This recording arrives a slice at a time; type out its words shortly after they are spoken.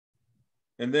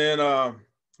And then now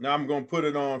I'm going to put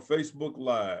it on Facebook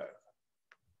Live.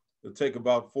 It'll take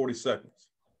about 40 seconds.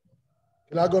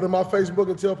 Can I go to my Facebook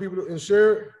and tell people and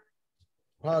share it?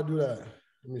 How do I do that?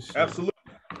 Let me see. Absolutely.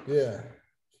 Yeah,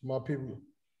 my people.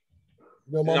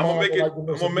 You know, And I'm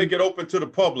gonna make it open to the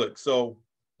public, so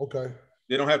okay,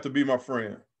 they don't have to be my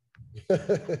friend.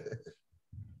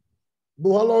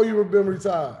 Boo, how long you been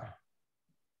retired?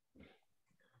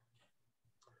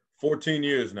 14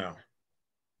 years now.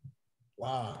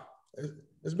 Wow,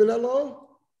 it's been that long?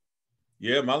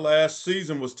 Yeah, my last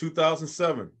season was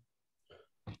 2007.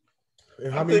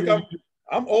 And I think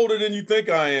I'm older than you think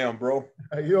I am, bro.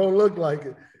 You don't look like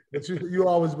it, but you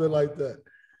always been like that.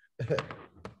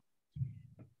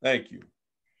 Thank you.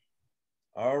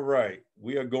 All right,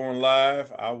 we are going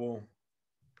live. I will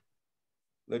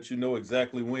let you know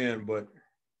exactly when, but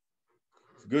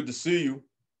it's good to see you.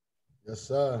 Yes,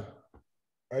 sir.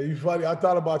 Are you funny? I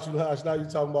thought about you last night. You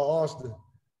talking about Austin.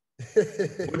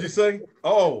 What'd you say?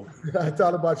 Oh. I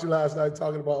thought about you last night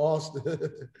talking about Austin.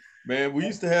 Man, we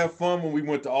used to have fun when we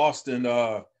went to Austin.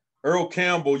 Earl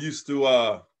Campbell used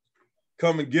to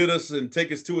come and get us and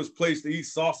take us to his place to eat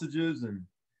sausages, and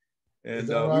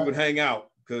right? We would hang out.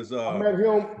 Because I met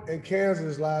him in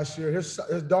Kansas last year. His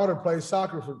daughter plays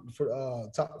soccer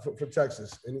for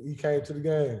Texas, and he came to the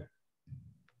game.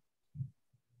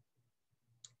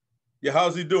 Yeah,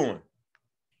 how's he doing?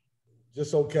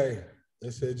 Just okay. They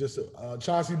said just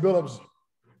Chauncey Billups.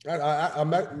 I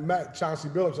met Chauncey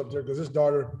Billups up there because his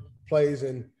daughter plays,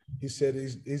 and he said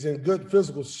he's in good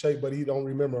physical shape, but he don't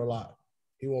remember a lot.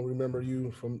 He won't remember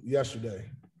you from yesterday.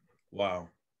 Wow.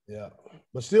 Yeah,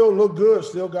 but still look good.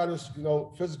 Still got his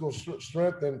physical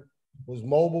strength and was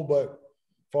mobile, but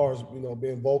as far as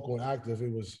being vocal and active,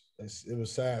 it was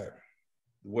sad.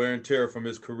 Wear and tear from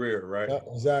his career, right? Yeah,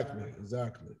 exactly.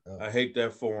 I hate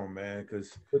that for him, man,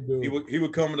 because he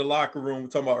would come in the locker room. We're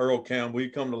talking about Earl Campbell.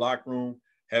 He'd come in the locker room,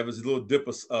 have his little dip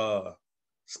of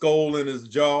skull in his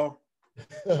jaw.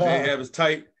 Then have his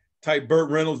tight Burt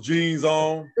Reynolds jeans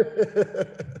on.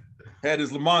 Had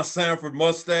his Lamont Sanford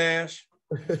mustache.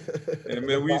 And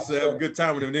man, we used to have a good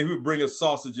time with him. And then he would bring us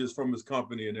sausages from his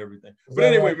company and everything. But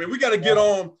anyway, man, we got to get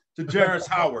on to Jerrance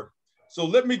Howard. So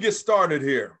let me get started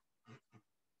here.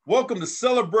 Welcome to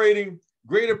celebrating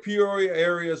Greater Peoria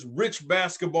area's rich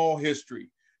basketball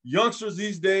history. Youngsters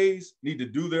these days need to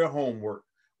do their homework.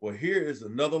 Well, here is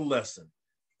another lesson.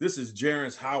 This is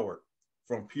Jerrance Howard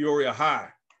from Peoria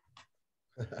High,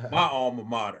 my alma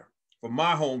mater, from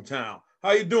my hometown.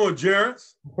 How you doing,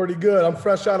 Jerrance? Pretty good. I'm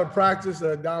fresh out of practice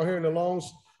down here in the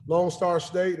Lone Star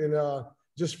State, and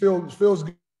just feels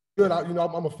good. I'm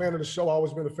a fan of the show. I've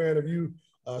always been a fan of you,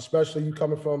 especially you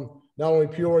coming from not only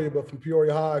Peoria but from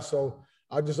Peoria High. So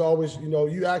I just always,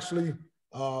 you actually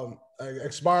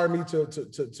inspired me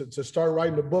to start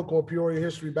writing a book on Peoria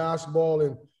history, basketball,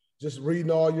 and just reading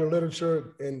all your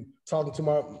literature and talking to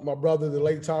my brother, the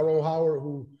late Tyrone Howard,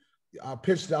 who I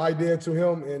pitched the idea to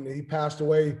him, and he passed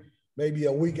away maybe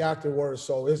a week afterwards.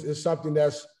 So it's something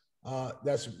that's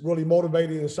really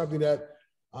motivating, and something that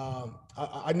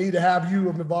I need to have you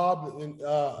involved, and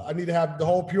I need to have the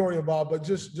whole Peoria involved. But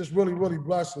just really, really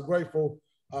blessed and grateful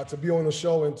to be on the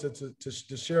show and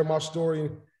to share my story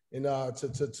and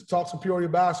to talk some Peoria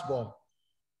basketball.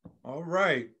 All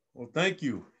right. Well, thank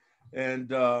you, and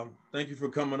thank you for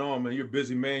coming on, man. You're a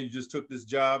busy man. You just took this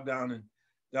job down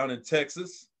in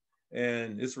Texas.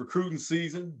 And it's recruiting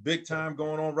season, big time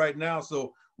going on right now.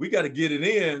 So we got to get it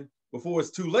in before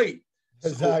it's too late.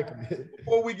 Exactly. So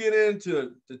before we get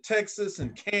into Texas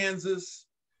and Kansas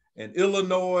and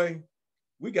Illinois,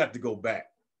 we got to go back.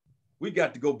 We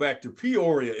got to go back to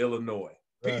Peoria, Illinois,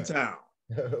 P-Town.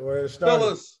 Where it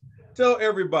started. Tell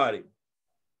everybody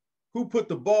who put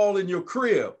the ball in your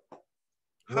crib.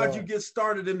 How'd you get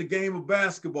started in the game of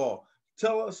basketball?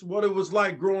 Tell us what it was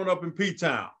like growing up in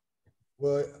P-Town.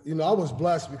 Well, I was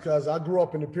blessed because I grew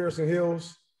up in the Pearson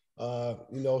Hills.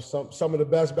 Some of the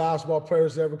best basketball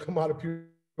players to ever come out of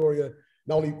Peoria.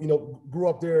 Not only, grew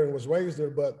up there and was raised there,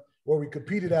 but where we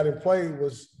competed at and played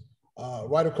was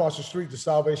right across the street, the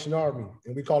Salvation Army,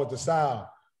 and we call it the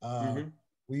Sal.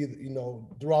 We,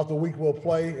 throughout the week we'll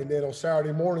play, and then on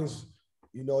Saturday mornings,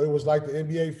 it was like the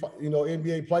NBA,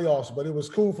 NBA playoffs. But it was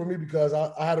cool for me because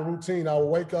I had a routine. I would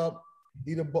wake up,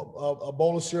 eat a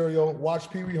bowl of cereal,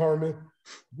 watch Pee Wee Herman,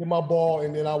 get my ball,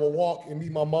 and then I would walk and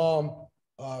meet my mom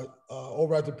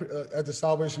over at the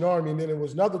Salvation Army. And then it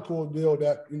was another cool deal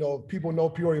that, people know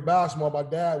Peoria basketball. My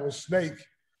dad was Snake,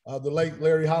 the late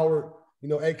Larry Howard,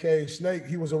 AKA Snake.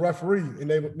 He was a referee, and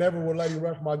they never would let him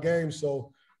ref my game.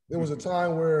 So there was a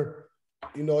time where,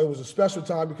 it was a special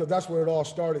time because that's where it all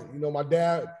started. My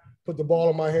dad put the ball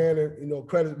in my hand and, you know,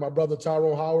 credit my brother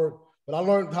Tyrone Howard. But I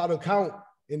learned how to count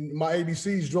in my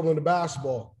ABCs dribbling the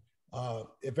basketball.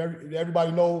 If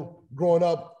everybody know, growing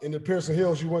up in the Pearson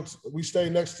Hills, we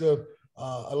stayed next to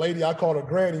a lady, I called her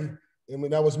Granny, and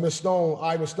when that was Miss Stone,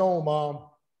 Ivan Stone mom,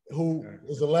 who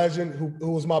is a legend,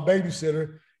 who was my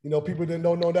babysitter. You know, people didn't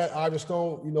know that Ivan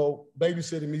Stone, you know,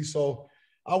 babysitting me. So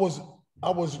I was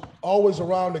always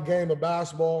around the game of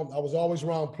basketball. I was always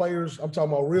around players. I'm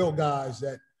talking about real guys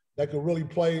that could really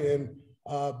play, and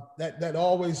that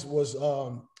always was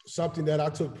something that I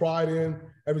took pride in.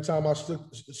 Every time I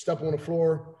step on the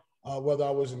floor, whether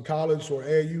I was in college or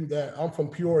AAU, that I'm from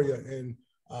Peoria and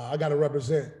I got to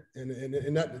represent,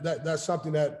 and that's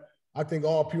something that I think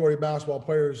all Peoria basketball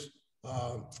players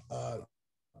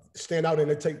stand out, and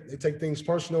they take things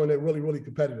personal, and they're really, really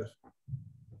competitive.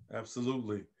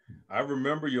 Absolutely. I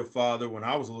remember your father when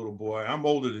I was a little boy. I'm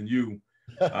older than you.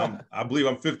 I believe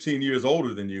I'm 15 years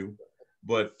older than you,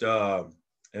 but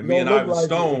and me and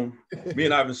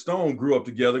Ivan Stone grew up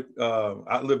together.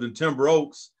 I lived in Timber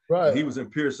Oaks, right, and he was in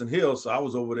Pearson Hills, so I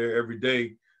was over there every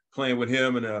day playing with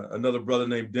him and another brother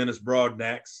named Dennis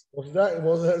Broadnax. Was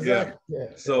that yeah.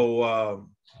 So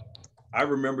I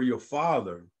remember your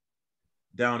father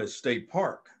down at State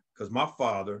Park, because my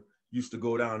father used to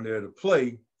go down there to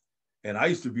play, and I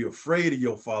used to be afraid of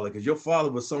your father because your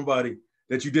father was somebody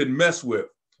that you didn't mess with,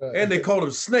 and they called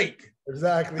him Snake.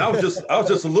 Exactly. And I was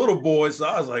just a little boy, so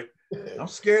I was like, I'm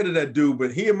scared of that dude.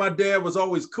 But he and my dad was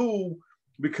always cool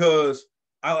because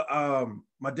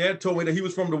my dad told me that he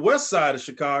was from the west side of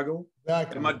Chicago,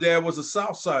 exactly, and my dad was a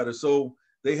south sider, so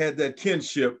they had that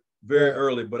kinship very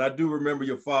early. But I do remember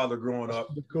your father growing up.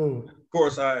 Cool. Of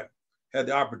course, I had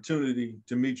the opportunity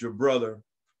to meet your brother,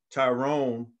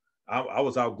 Tyrone. I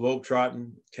was out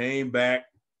globetrotting, came back.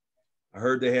 I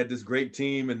heard they had this great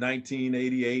team in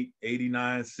 1988,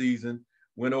 89 season,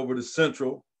 went over to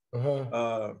Central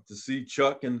to see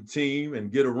Chuck and the team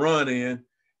and get a run in.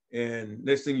 And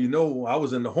next thing you know, I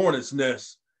was in the Hornets'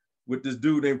 nest with this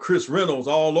dude named Chris Reynolds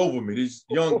all over me, this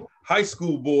young high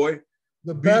school boy.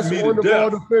 The best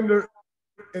on-the-ball defender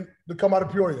to come out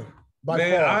of Peoria.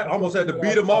 Man, I almost had to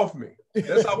beat him off me.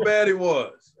 That's how bad he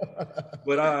was.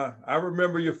 But I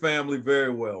remember your family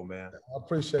very well, man. I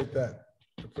appreciate that.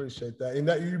 And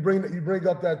that you bring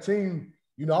up that team.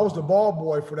 You know, I was the ball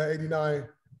boy for that 89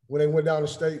 when they went down to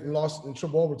state and lost in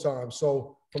triple overtime.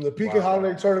 So from the Pekin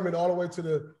Holiday Tournament all the way to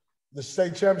the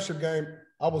state championship game,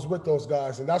 I was with those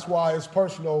guys. And that's why it's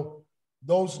personal.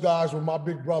 Those guys were my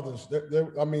big brothers.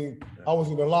 I was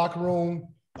in the locker room.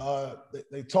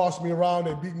 They tossed me around.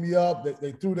 They beat me up.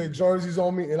 They threw their jerseys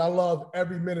on me. And I loved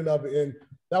every minute of it. And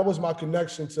that was my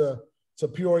connection to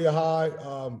Peoria High,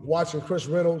 watching Chris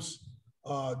Reynolds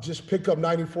just pick up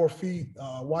 94 feet,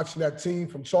 watching that team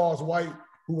from Charles White,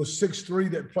 who was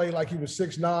 6'3", that played like he was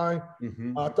 6'9".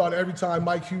 Mm-hmm. I thought every time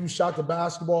Mike Hughes shot the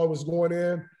basketball, it was going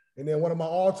in. And then one of my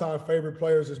all-time favorite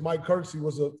players is Mike Kirksey,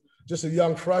 was just a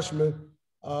young freshman,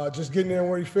 just getting in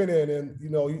where he fit in. And, you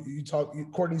know, you talk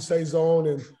Courtney Saison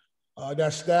and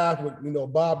that staff with, you know,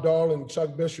 Bob Darling,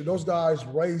 Chuck Bishop, those guys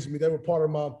raised me. They were part of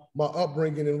my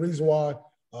upbringing, and reason why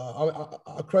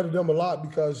I credit them a lot,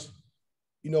 because,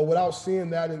 you know, without seeing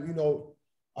that, and, you know,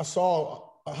 I saw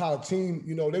how a team,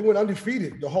 you know, they went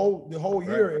undefeated the whole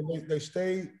year, and they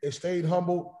stayed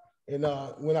humble. And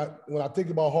when I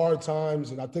think about hard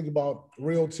times and I think about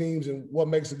real teams and what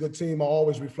makes a good team, I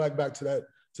always reflect back to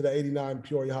the 89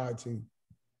 Peoria High team.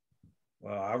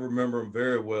 Well, I remember them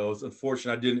very well. It's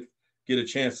unfortunate I didn't get a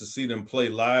chance to see them play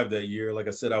live that year. Like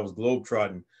I said, I was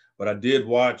globetrotting, but I did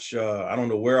watch, I don't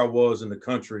know where I was in the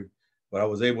country, but I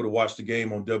was able to watch the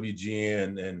game on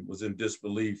WGN and was in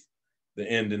disbelief, the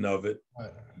ending of it.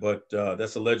 Right. But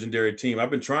that's a legendary team. I've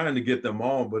been trying to get them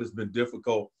on, but it's been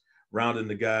difficult rounding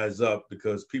the guys up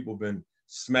because people have been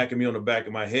smacking me on the back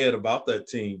of my head about that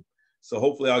team. So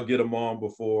hopefully I'll get them on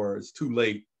before it's too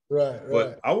late. Right.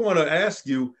 But I want to ask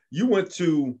you, you went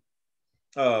to,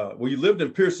 you lived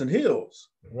in Pearson Hills.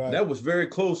 Right. That was very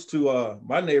close to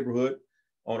my neighborhood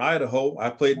on Idaho. I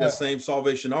played that same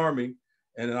Salvation Army,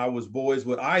 and then I was boys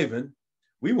with Ivan.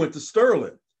 We went to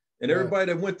Sterling, and everybody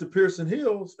that went to Pearson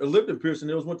Hills or lived in Pearson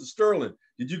Hills went to Sterling.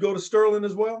 Did you go to Sterling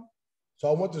as well? So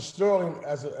I went to Sterling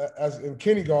as in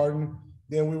kindergarten.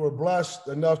 Then we were blessed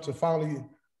enough to finally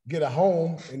get a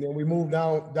home, and then we moved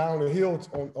down the hill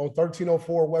on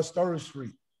 1304 West 3rd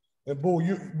Street. And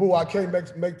Boo, I can't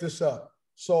make this up.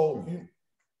 So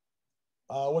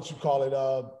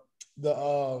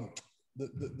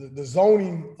the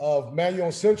zoning of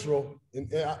Manion Central,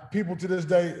 and people to this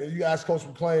day, you ask Coach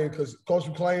McClain, because Coach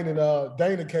McClain and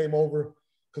Dana came over,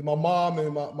 because my mom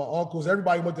and my uncles,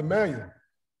 everybody went to Manion.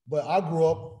 but I grew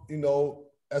up, you know,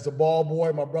 as a ball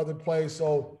boy. My brother played.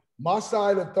 So my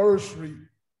side of 3rd Street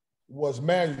was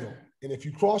Manual. And if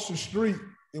you cross the street,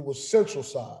 it was Central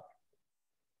side.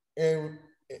 And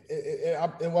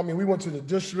I mean, we went to the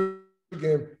district, and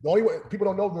the only way, people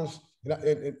don't know this,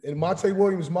 and Monte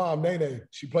Williams' mom, Nene,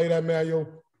 she played at Manual.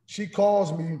 She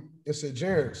calls me and said,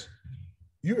 Jerrance,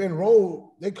 you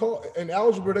enrolled, they call, in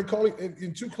algebra, they call it,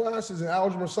 in 2 classes in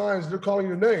algebra science, they're calling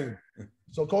your name.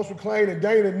 So Coach McClain and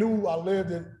Dana knew I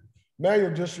lived in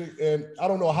Manual District, and I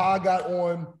don't know how I got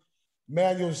on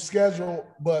Manual's schedule,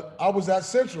 but I was at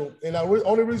Central, and the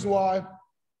only reason why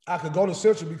I could go to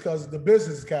Central because of the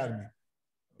business academy.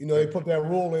 You know, they put that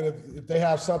rule in if they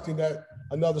have something that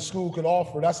another school could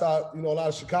offer. That's how, you know, a lot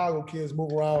of Chicago kids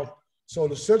move around. So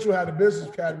the Central had a business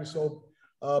academy. So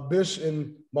Bish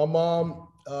and my mom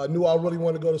knew I really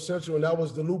wanted to go to Central, and that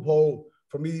was the loophole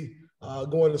for me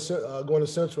going to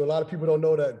Central. A lot of people don't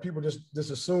know that. People just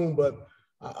assume, but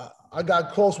I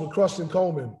got close with Cruston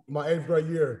Coleman my 8th grade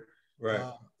year. Right.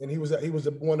 And he was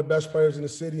one of the best players in the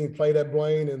city and played at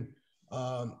Blaine. And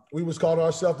we was calling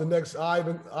ourselves the next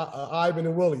Ivan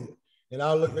and Willie. And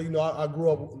I grew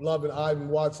up loving Ivan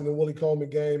Watson and Willie Coleman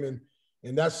game.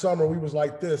 And that summer we was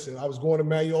like this. And I was going to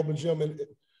Manual Open Gym,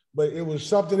 but it was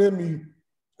something in me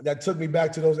that took me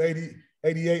back to those 88,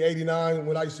 89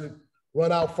 when I used to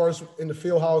run out first in the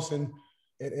field house and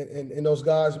those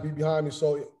guys would be behind me.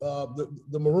 So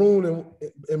the maroon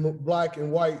and black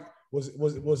and white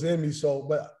was in me. So,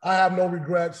 but I have no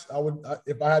regrets.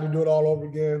 If I had to do it all over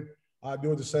again, I'd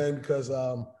do it the same because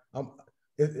I'm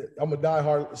a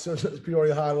diehard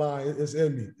Peoria High Line. It's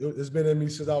in me. It's been in me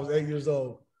since I was 8 years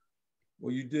old.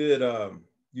 Well, you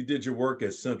did your work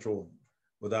at Central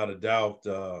without a doubt.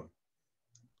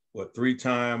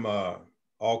 3-time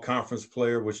all-conference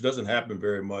player, which doesn't happen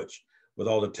very much with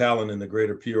all the talent in the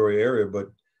greater Peoria area, but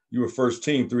you were first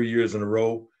team 3 years in a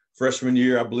row. Freshman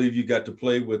year, I believe you got to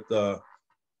play with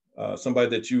somebody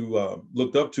that you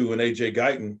looked up to in A.J.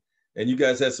 Guyton, and you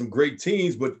guys had some great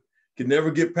teams, but could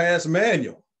never get past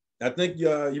Manual. I think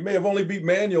you may have only beat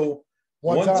Manual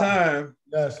one time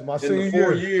yes, my in the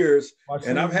 4 years,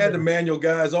 and I've had the Manual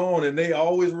guys on, and they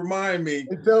always remind me.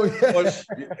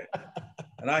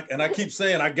 And I keep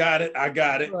saying, I got it.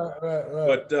 Right.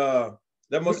 But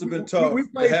that must have been tough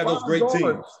to have those great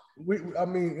teams.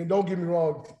 And don't get me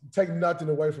wrong, take nothing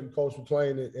away from Coach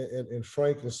McClain and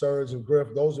Frank and Serge and Griff.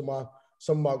 Those are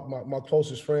some of my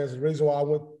closest friends. The reason why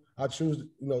I chose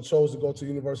to go to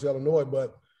University of Illinois,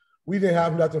 but we didn't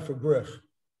have nothing for Griff.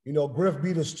 You know, Griff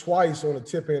beat us twice on a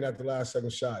tip-in at the last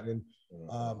second shot. And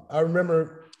I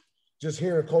remember just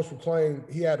hearing Coach McClain,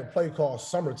 he had a play called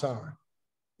Summertime.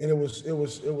 And it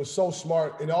was so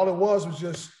smart. And all it was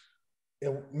just,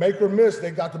 make or miss,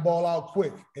 they got the ball out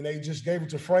quick. And they just gave it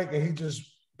to Frank, and he just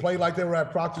played like they were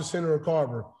at Proctor Center or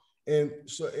Carver. And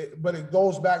so, but it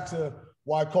goes back to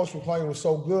why Coach McClain was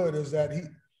so good is that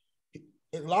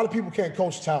a lot of people can't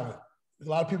coach talent. A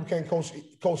lot of people can't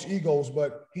coach egos,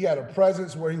 but he had a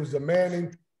presence where he was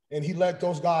demanding, and he let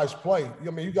those guys play. I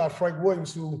mean, you got Frank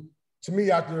Williams, who, to me,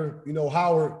 after,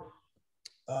 Howard,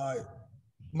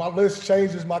 my list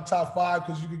changes, my top 5,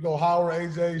 because you could go Howard,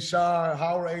 AJ, Sean,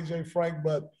 Howard, AJ, Frank,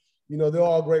 but, they're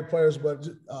all great players. But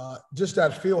just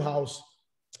that field house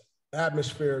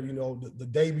atmosphere, the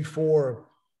day before,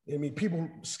 I mean, people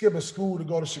skipping school to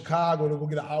go to Chicago to go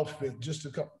get an outfit just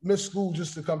to miss school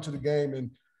just to come to the game.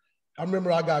 And I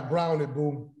remember I got grounded,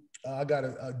 boo. I got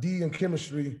a D in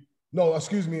chemistry. No,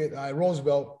 excuse me, at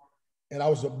Roosevelt. And I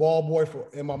was a ball boy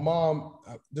and my mom,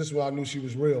 this is when I knew she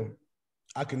was real.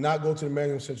 I could not go to the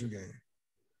Manual Central game.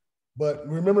 But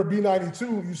remember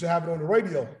B92 used to have it on the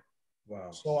radio.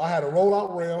 Wow. So I had a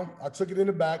rollout rail. I took it in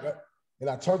the back and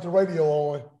I turned the radio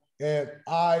on. And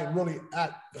I really,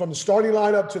 from the starting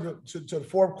lineup to the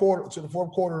fourth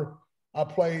quarter, I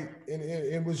played. And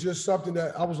it was just something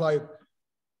that I was like,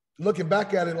 looking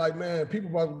back at it, like, man, people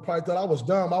probably thought I was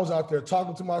dumb. I was out there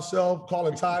talking to myself,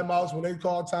 calling timeouts when they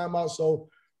called timeouts. So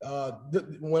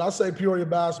when I say Peoria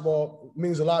basketball, it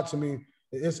means a lot to me.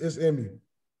 It's in me.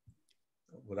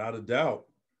 Without a doubt.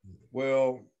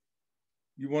 Well,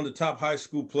 you're one of the top high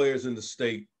school players in the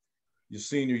state your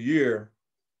senior year.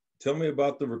 Tell me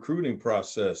about the recruiting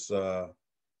process. Who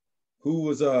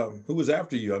was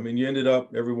after you? I mean, you ended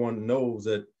up, everyone knows,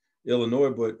 at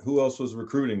Illinois, but who else was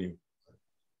recruiting you?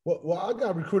 Well, I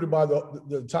got recruited by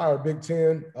the entire Big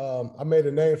Ten. I made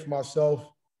a name for myself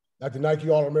at the Nike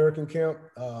All-American camp.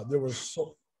 There was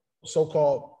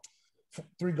so-called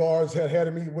 3 guards ahead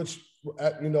of me, which,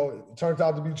 it turned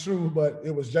out to be true, but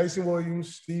it was Jason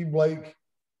Williams, Steve Blake,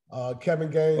 Kevin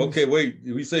Gaines. Okay, wait,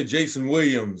 we say Jason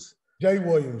Williams. Jay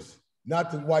Williams.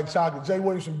 not the white chocolate. Jay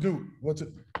Williams from Duke went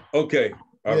to. Okay,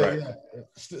 all right. Yeah.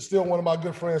 Still one of my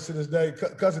good friends to this day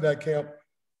because of that camp.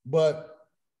 But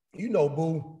you know,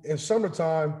 Boo, in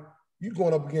summertime, you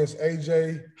going up against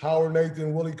AJ, Howard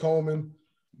Nathan, Willie Coleman,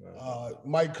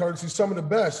 Mike Curtsy, some of the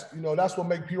best. You know, that's what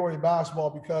make Peoria basketball,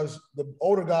 because the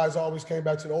older guys always came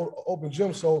back to the open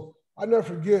gym. So I never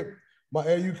forget my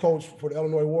AU coach for the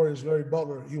Illinois Warriors, Larry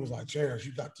Butler. He was like, Jerrance,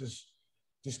 you got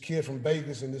this kid from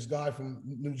Vegas and this guy from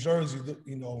New Jersey,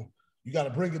 you know, you got to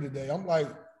bring it today. I'm like,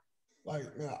 man,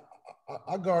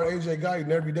 I guard AJ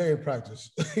Guyton every day in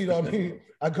practice. You know what I mean?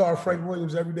 I guard Frank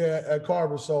Williams every day at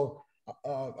Carver. So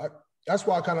that's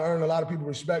why I kind of earned a lot of people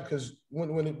respect, because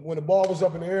when the ball was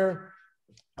up in the air,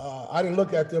 I didn't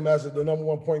look at them as the number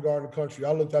one point guard in the country.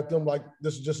 I looked at them like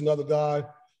this is just another guy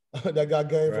that got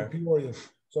game from Peoria.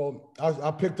 So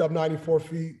I picked up 94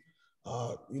 feet.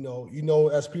 You know,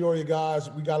 as Peoria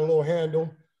guys, we got a little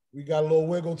handle. We got a little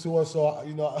wiggle to us. So,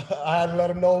 you know, I had to let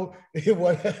him know, you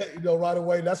know, right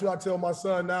away. That's what I tell my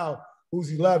son now, who's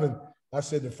 11. I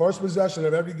said, the first possession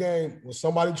of every game, when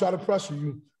somebody try to pressure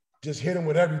you, just hit him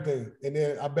with everything. And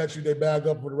then I bet you they bag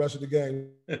up for the rest of the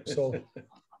game. So,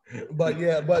 but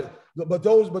yeah, but the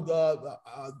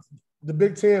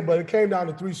Big Ten, but it came down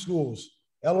to 3 schools: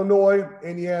 Illinois,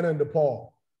 Indiana, and DePaul.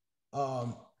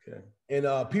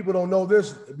 And people don't know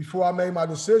this. Before I made my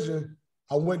decision,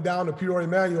 I went down to Peoria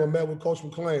Manual and met with Coach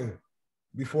McClain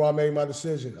before I made my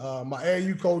decision. My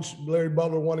AAU coach, Larry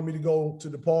Butler, wanted me to go to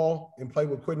DePaul and play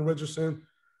with Quentin Richardson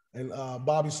and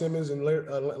Bobby Simmons and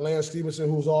Lance Stevenson,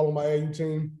 who was all on my AAU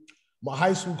team. My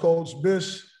high school coach,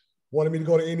 Bish, wanted me to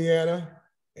go to Indiana.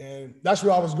 And that's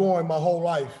where I was going my whole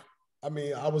life. I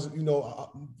mean, I was, you know,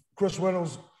 Chris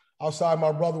Reynolds, outside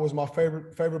my brother, was my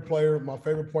favorite player, my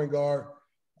favorite point guard.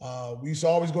 We used to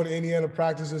always go to Indiana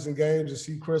practices and games and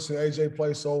see Chris and AJ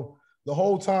play. So the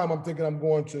whole time I'm thinking I'm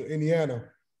going to Indiana.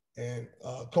 And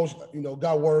Coach, you know,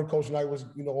 got word Coach Knight was,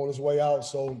 you know, on his way out.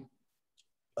 So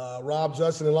Rob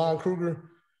Judson and Lon Kruger,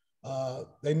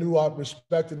 they knew I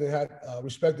respected and had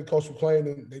respected Coach McClain.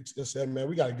 And they said, man,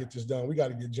 we got to get this done. We got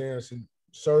to get Jerrance and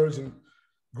Serge and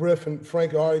Griff and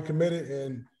Frank are already committed.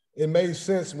 And it made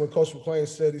sense when Coach McClain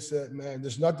said, he said, man,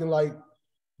 there's nothing like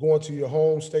going to your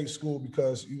home state school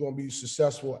because you're going to be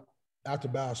successful after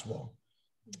basketball.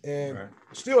 And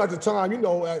still at the time, you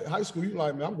know, at high school, you're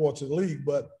like, man, I'm going to the league,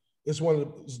 but it's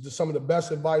some of the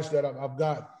best advice that I've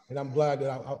got. And I'm glad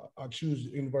that I choose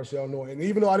the University of Illinois. And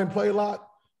even though I didn't play a lot,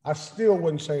 I still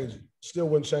wouldn't change it. Still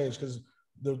wouldn't change, because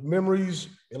the memories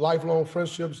and lifelong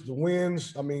friendships, the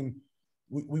wins. I mean,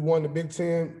 we won the Big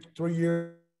Ten 3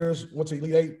 years, went to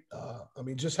Elite Eight. I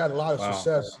mean, just had a lot of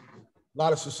success. A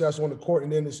lot of success on the court.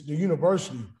 And then the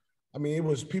university, I mean, it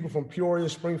was people from Peoria,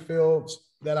 Springfield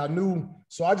that I knew.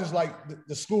 So I just like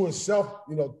the school itself,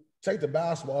 you know, take the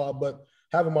basketball out, but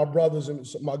having my brothers and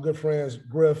my good friends,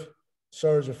 Griff,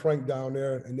 Serge, and Frank down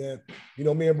there. And then, you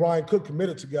know, me and Brian Cook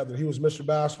committed together. He was Mr.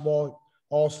 Basketball,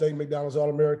 All-State, McDonald's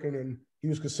All-American, and he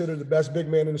was considered the best big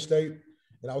man in the state.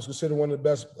 And I was considered one of the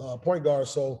best point guards.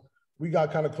 So we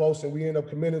got kind of close, and we ended up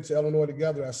committing to Illinois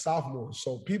together as sophomores.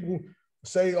 So people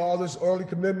say all this early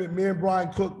commitment. Me and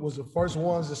Brian Cook was the first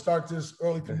ones to start this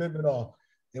early commitment off.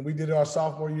 And we did it our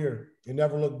sophomore year and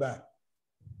never looked back.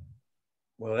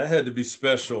 Well, that had to be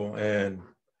special. And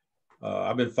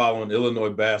I've been following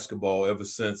Illinois basketball ever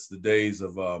since the days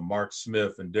of Mark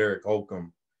Smith and Derek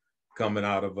Holcomb coming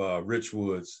out of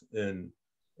Richwoods in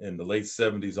the late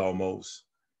 70s almost.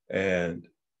 And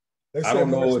I don't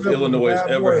know if Illinois has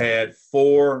ever had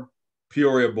 4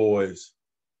 Peoria boys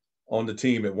on the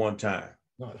team at one time.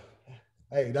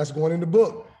 Hey, that's going in the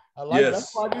book. I like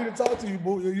that's why I need to talk to you,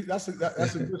 boo. That's a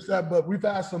good step. But we've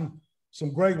had some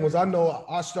great ones. I know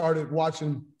I started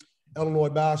watching Illinois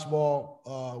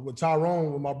basketball with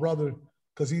Tyrone, with my brother,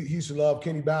 because he used to love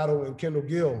Kenny Battle and Kendall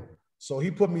Gill. So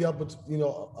he put me up, you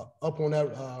know, up on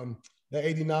that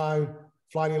 89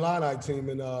 Flying Illini team,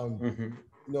 and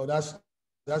you know, that's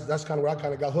kind of where I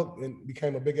kind of got hooked and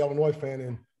became a big Illinois fan.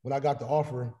 And when I got the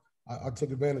offer, I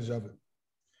took advantage of it.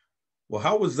 Well,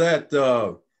 how was that?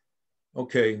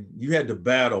 Okay, you had to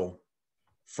battle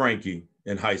Frankie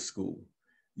in high school.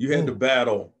 You had to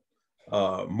battle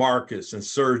Marcus and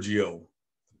Sergio,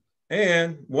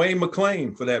 and Wayne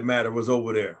McClain, for that matter, was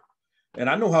over there. And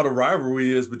I know how the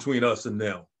rivalry is between us and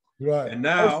them. Right. And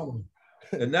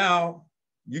now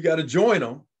you got to join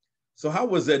them. So how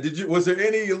was that? Was there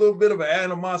a little bit of an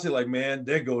animosity, like, man,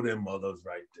 there go them mothers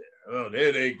right there. Oh,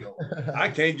 there they go. I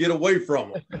can't get away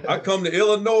from them. I come to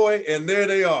Illinois, and there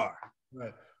they are.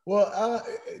 Right. Well,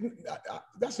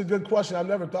 that's a good question. I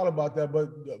never thought about that, but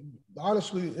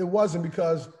honestly, it wasn't,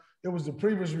 because it was the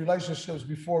previous relationships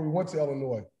before we went to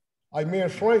Illinois. Like me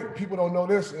and Frank, people don't know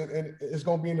this, and it's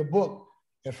gonna be in the book.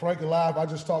 And Frank alive, I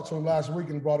just talked to him last week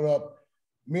and brought it up.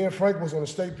 Me and Frank was on the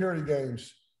state Peoria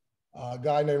games. A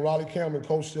guy named Raleigh Cameron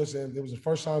coached us, and it was the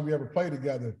first time we ever played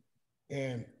together.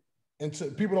 And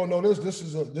people don't know this. This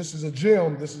is a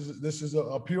gym. This is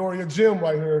a Peoria gym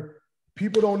right here.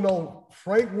 People don't know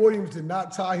Frank Williams did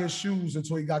not tie his shoes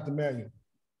until he got the manual.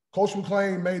 Coach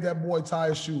McClain made that boy tie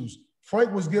his shoes.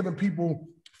 Frank was giving people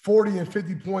 40 and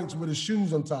 50 points with his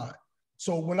shoes untied.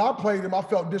 So when I played him, I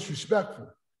felt disrespectful.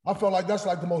 I felt like that's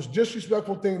like the most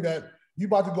disrespectful thing, that you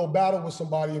about to go battle with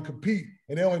somebody and compete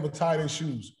and they don't even tie their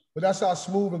shoes. But that's how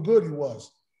smooth and good he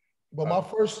was. But my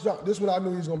first, this is when I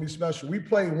knew he was going to be special. We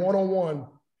played one-on-one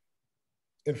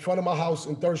in front of my house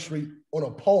in 3rd Street on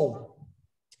a pole.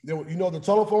 There were, you know, the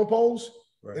telephone poles?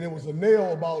 Right. And it was a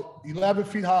nail about 11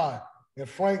 feet high. And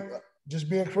Frank, just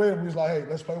being creative, he was like, hey,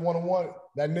 let's play one-on-one.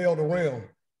 That nailed the rim.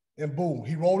 And boom,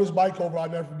 he rolled his bike over. I'll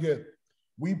never forget.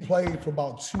 We played for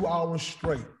about 2 hours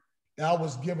straight. And I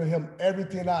was giving him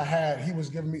everything I had. He was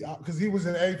giving me, because he was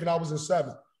in 8th and I was in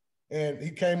 7th. And he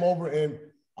came over, and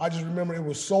I just remember it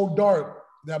was so dark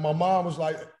that my mom was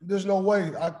like, there's no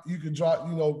way you could drive,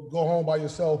 go home by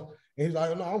yourself. And he's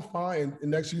like, no, I'm fine.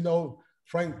 And next,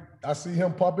 Frank, I see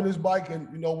him pumping his bike and,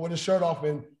 with his shirt off.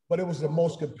 But it was the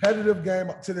most competitive game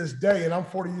to this day. And I'm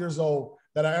 40 years old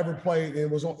that I ever played.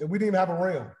 And we didn't even have a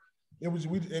rim.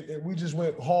 We just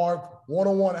went hard,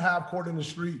 one-on-one at half court in the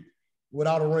street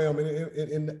without a rim.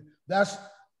 And that's,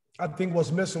 I think,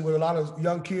 what's missing with a lot of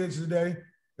young kids today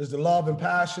is the love and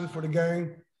passion for the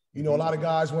game. A lot of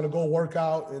guys want to go work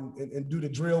out and do the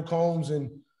drill cones. And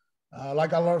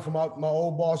like I learned from my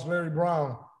old boss, Larry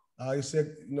Brown, he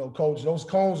said, Coach, those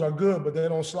cones are good, but they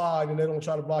don't slide and they don't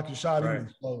try to block your shot either.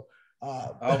 So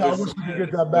I wish we could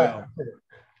get that back.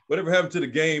 Whatever happened to the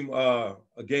game, a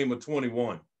game of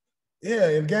 21? Yeah,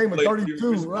 in game of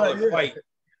 32, right? Yeah. Fight.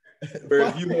 Where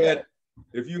if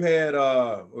you had,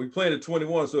 we played at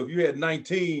 21, so if you had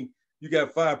 19, you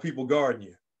got 5 people guarding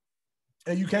you.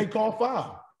 And you can't call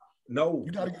foul. No.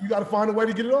 You got to find a way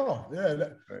to get it off. Yeah.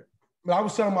 Right. But I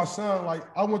was telling my son, like,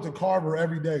 I went to Carver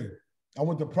every day. I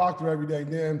went to Proctor every day.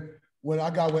 Then when I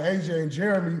got with AJ and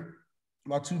Jeremy,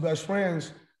 my 2 best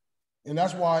friends, and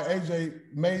that's why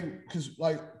AJ made, because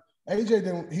like AJ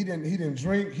didn't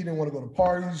drink, he didn't want to go to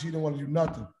parties, he didn't want to do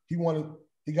nothing. He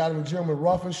got in the gym with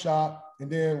rough and shot. And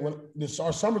then when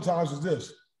our summer times is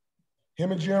this,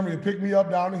 him and Jeremy would pick me up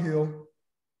down the hill.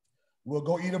 We'll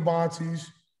go eat at Bonte's.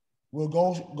 We'll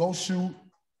go shoot,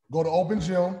 go to open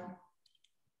gym,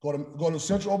 go to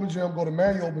Central Open Gym, go to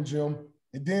Manual Open Gym.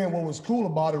 And then what was cool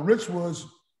about it, Richwoods,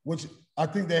 which I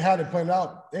think they had it planned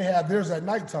out, they had theirs at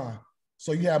nighttime.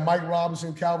 So you had Mike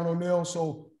Robinson, Calvin O'Neill.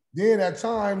 So then at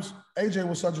times, AJ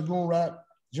was such a goon rat,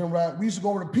 gym rat. We used to go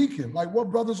over to Pekin. Like, what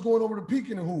brother's going over to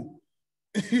Pekin and who?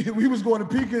 We was going to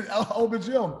Pekin open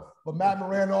gym. But Matt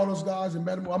Moran, all those guys, and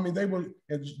they were,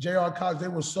 and J.R. Cox, they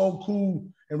were so cool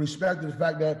and respected the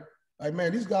fact that, like,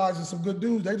 man, these guys are some good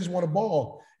dudes. They just want to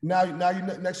ball. Now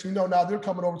next thing you know, now they're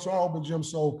coming over to our open gym.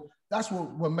 So that's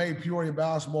what made Peoria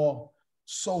basketball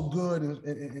so good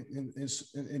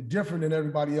and different than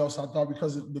everybody else, I thought,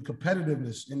 because of the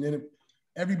competitiveness. And then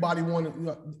everybody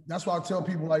wanted, that's why I tell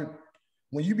people, like,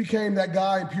 when you became that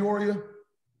guy in Peoria,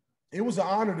 it was an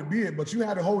honor to be it, but you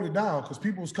had to hold it down because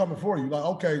people was coming for you. Like,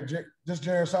 okay, this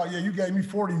Jerrance out. Yeah, you gave me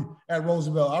 40 at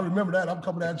Roosevelt. I remember that. I'm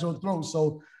coming at your throat.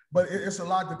 So, but it's a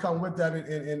lot to come with that.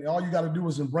 And all you got to do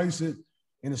is embrace it,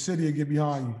 and the city will get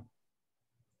behind you.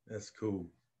 That's cool.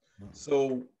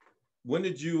 So when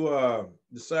did you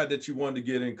decide that you wanted to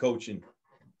get in coaching?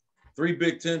 3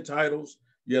 Big Ten titles.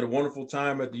 You had a wonderful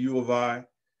time at the U of I.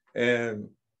 And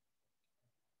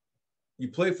you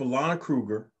played for Lon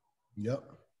Kruger. Yep.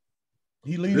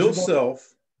 Bill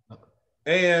Self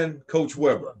and Coach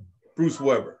Weber, Bruce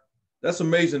Weber. That's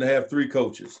amazing to have 3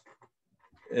 coaches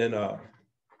and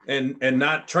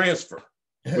not transfer,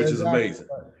 which is amazing.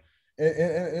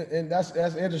 And that's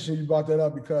interesting you brought that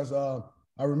up because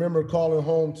I remember calling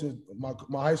home to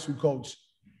my high school coach,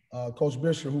 Coach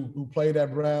Bisher, who played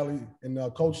at Bradley and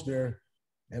coached there.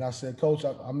 And I said, Coach,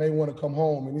 I may want to come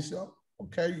home. And he said,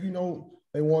 okay,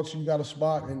 they want you, got a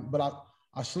spot. But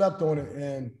I slept on it,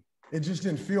 and it just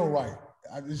didn't feel right.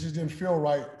 It just didn't feel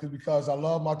right because I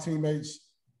love my teammates.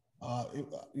 I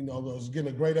was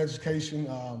getting a great education.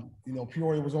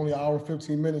 Peoria was only an hour,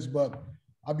 15 minutes, but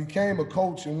I became a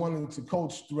coach and wanted to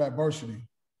coach through adversity.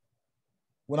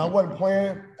 When I wasn't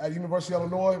playing at University of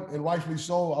Illinois, and rightfully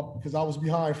so, because I was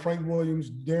behind Frank Williams,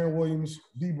 Darren Williams,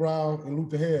 D. Brown, and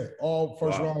Luther Head, all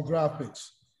first-round draft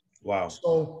picks. Wow.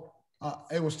 So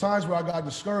it was times where I got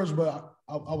discouraged, but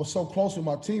I was so close with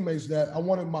my teammates that I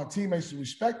wanted my teammates to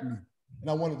respect me. And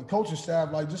I wanted the coaching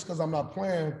staff, like, just because I'm not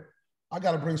playing, I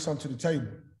got to bring something to the table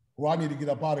or I need to get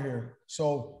up out of here.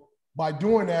 So by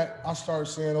doing that, I started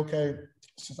saying, okay,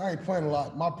 since I ain't playing a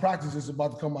lot, my practice is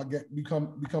about to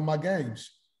become my games.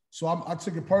 So I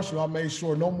took it personal. I made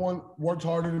sure no one worked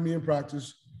harder than me in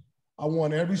practice. I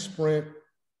won every sprint.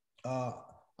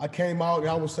 I came out and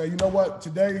I would say, you know what,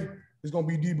 today is going to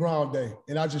be D Brown day.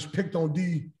 And I just picked on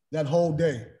D that whole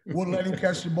day. Wouldn't let him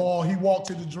catch the ball. He walked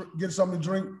to get something to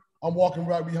drink. I'm walking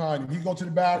right behind him. He go to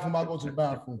the bathroom, I go to the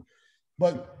bathroom.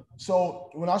 But so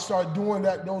when I started doing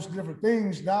those different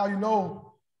things, now, you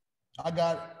know,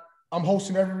 I'm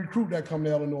hosting every recruit that come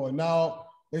to Illinois. Now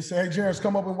they say, hey, Jerrance,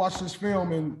 come up and watch this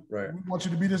film and we want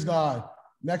you to be this guy.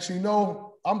 Next thing you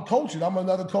know, I'm coaching. I'm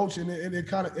another coach. And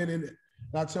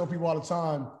I tell people all the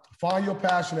time, find your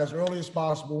passion as early as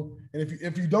possible. And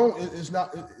if you don't,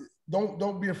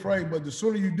 don't be afraid. But the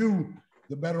sooner you do,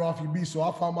 the better off you be. So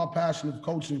I found my passion of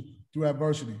coaching through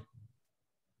adversity.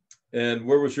 And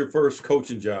where was your first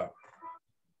coaching job?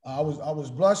 I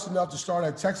was blessed enough to start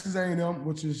at Texas A&M,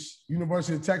 which is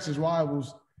University of Texas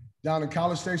rivals down in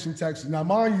College Station, Texas. Now,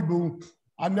 mind you, boo,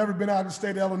 I've never been out of the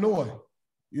state of Illinois.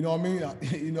 You know what I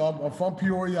mean? I'm from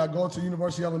Peoria. I go to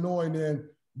University of Illinois, and then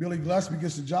Billy Gillespie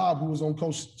gets the job, who was on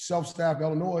Coach Self-Staff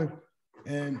Illinois.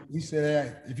 And he said,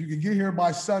 hey, if you could get here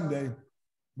by Sunday,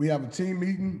 we have a team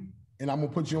meeting, and I'm going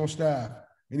to put you on staff.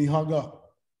 And he hung up.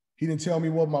 He didn't tell me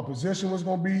what my position was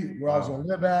going to be, where I was going to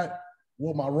live at,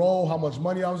 what my role, how much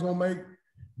money I was going to make.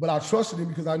 But I trusted him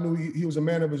because I knew he was a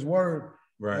man of his word.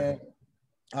 Right. And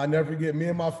I never forget, me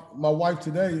and my wife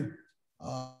today,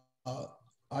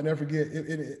 I never forget,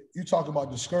 you talk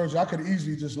about discouragement. I could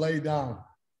easily just lay down.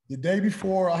 The day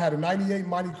before, I had a 98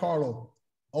 Monte Carlo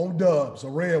on dubs, a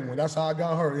red one. That's how I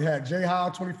got hurt. It had J. Howe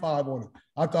 25 on it.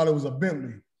 I thought it was a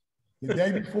Bentley. The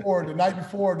night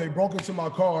before, they broke into my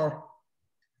car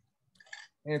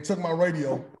and took my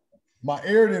radio. My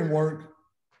air didn't work.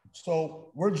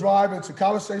 So we're driving to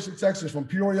College Station, Texas from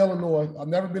Peoria, Illinois. I've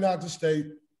never been out the state.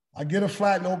 I get a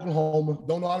flat in Oklahoma.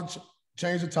 Don't know how to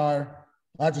change the tire.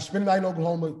 I had to spend the night in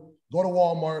Oklahoma, go to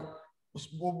Walmart.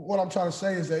 What I'm trying to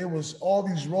say is that it was all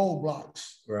these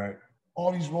roadblocks. Right.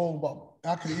 All these roadblocks.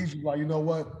 I could easily be like, you know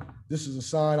what? This is a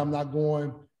sign I'm not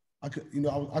going. I could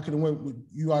have went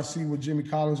with UIC with Jimmy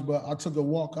Collins, but I took a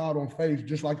walk out on faith,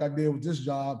 just like I did with this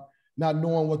job, not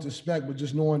knowing what to expect, but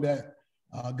just knowing that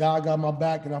God got my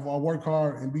back, and if I work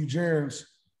hard and be Jerrance,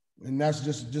 and that's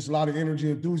just a lot of energy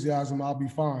and enthusiasm, I'll be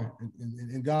fine.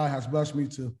 And God has blessed me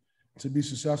to be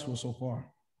successful so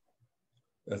far.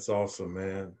 That's awesome,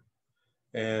 man.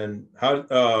 And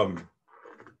how?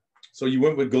 So you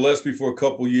went with Gillespie for a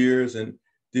couple years, and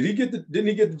didn't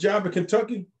he get the job in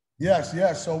Kentucky?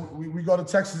 Yes. So we go to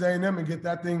Texas A&M and get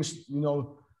that thing. You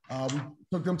know, we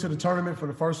took them to the tournament for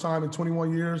the first time in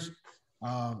 21 years.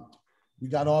 We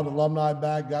got all the alumni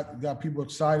back, got people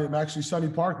excited. Actually, Sonny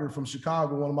Parker from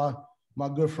Chicago, one of my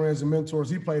good friends and mentors,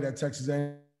 he played at Texas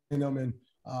A&M and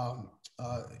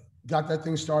got that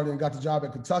thing started and got the job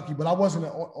at Kentucky. But I wasn't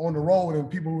on the road,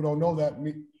 and people who don't know that,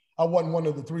 I wasn't one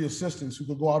of the 3 assistants who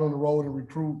could go out on the road and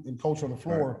recruit and coach on the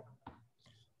floor. Right.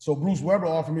 So Bruce Weber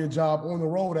offered me a job on the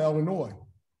road at Illinois.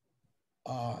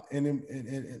 And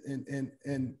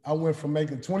I went from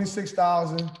making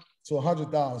 $26,000 to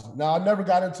 $100,000. Now, I never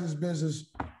got into this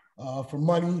business for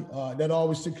money. That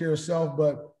always took care of itself.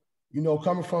 But, you know,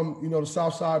 coming from, you know, the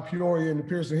South Side, Peoria, and the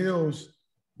Pearson Hills,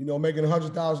 you know, making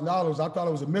 $100,000, I thought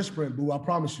it was a misprint, boo, I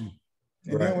promise you.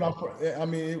 And right. Then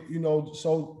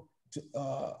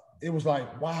it was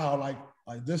like, wow, like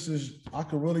this is, I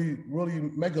could really, really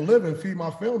make a living, feed my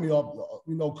family up,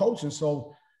 you know, coaching.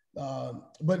 So,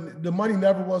 but the money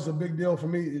never was a big deal for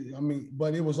me. I mean,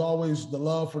 but it was always the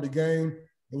love for the game.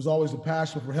 It was always the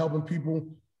passion for helping people.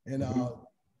 And,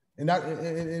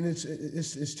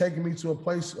 it's taken me to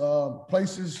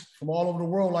places from all over the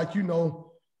world, like, you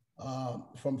know,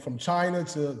 from China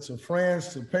to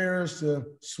France to Paris to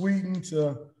Sweden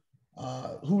to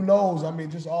who knows? I mean,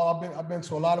 just all I've been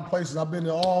to a lot of places. I've been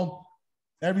to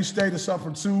every state except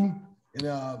for 2,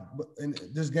 and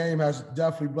this game has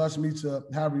definitely blessed me to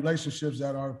have relationships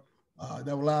that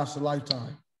will last a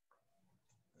lifetime.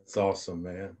 That's awesome,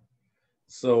 man.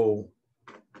 So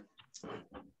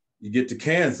you get to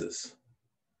Kansas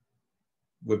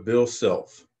with Bill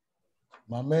Self,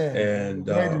 my man,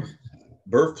 and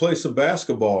birthplace of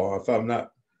basketball, if I'm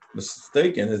not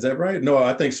mistaken. Is that right? No,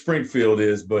 I think Springfield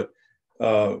is, but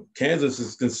Kansas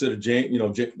is considered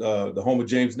the home of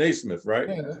James Naismith, right?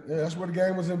 Yeah, that's where the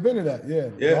game was invented at.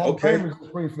 Yeah. Okay.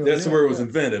 That's where it was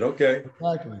invented. Okay.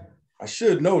 Exactly. I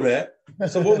should know that.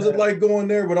 So what was it like going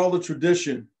there with all the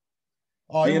tradition?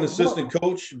 Being assistant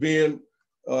coach, being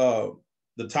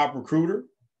the top recruiter?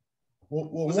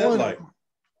 What's that like?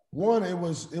 One, it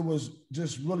was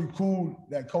just really cool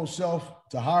that Coach Self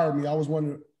to hire me. I was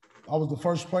the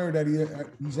first player that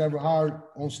he's ever hired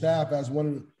on staff as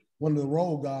one of the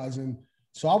role guys. And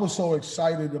so I was so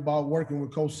excited about working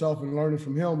with Coach Self and learning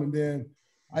from him. And then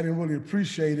I didn't really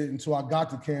appreciate it until I got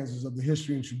to Kansas of the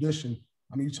history and tradition.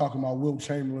 I mean, you're talking about Wilt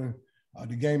Chamberlain,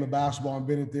 the game of basketball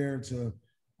invented there, to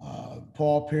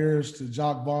Paul Pierce, to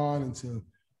Jock Vaughn, and to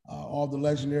all the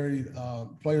legendary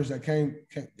players that came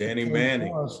Danny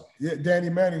Manning. Yeah, Danny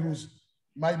Manning, who's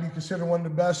might be considered one of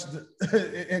the best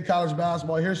in college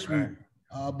basketball history.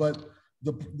 Right. But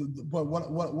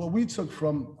what we took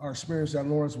from our experience at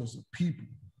Lawrence was the people,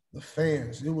 the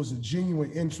fans. It was a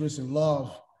genuine interest and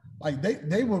love. Like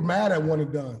they were mad at one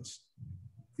and dones.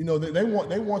 You know, they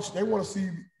want to see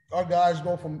our guys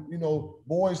go from, you know,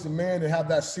 boys to men and have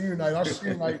that senior night. Our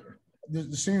senior night,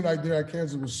 the senior night there at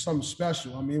Kansas was something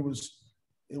special. I mean,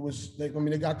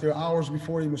 they got there hours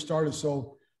before it even started.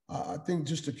 So I think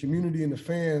just the community and the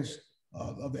fans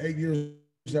of the 8 years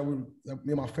that me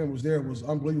and my family was there was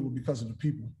unbelievable because of the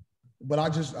people. But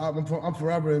I'm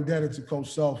forever indebted to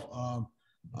Coach Self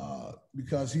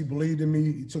because he believed in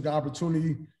me. He took an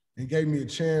opportunity and gave me a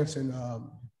chance. And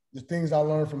the things I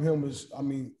learned from him is, I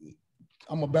mean,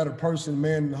 I'm a better person,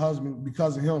 man, and husband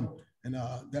because of him. And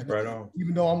right on.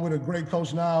 Even though I'm with a great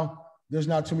coach now, there's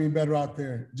not too many better out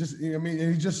there. Just, I mean,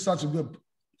 and he's just such a good.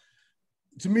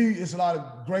 To me, it's a lot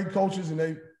of great coaches,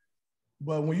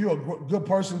 but when you're a good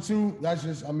person too, that's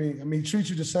just, I mean, he treats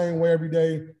you the same way every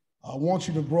day. Wants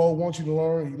you to grow, wants you to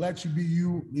learn. He lets you be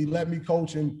you. He let me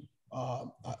coach, and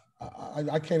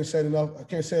I can't say enough. I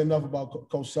can't say enough about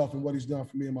Coach Self and what he's done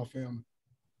for me and my family.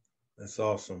 That's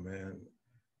awesome, man.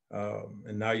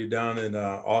 And now you're down in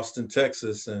Austin,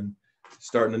 Texas, and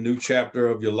starting a new chapter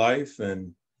of your life.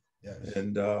 And yes.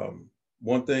 And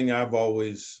one thing I've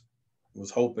always was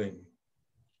hoping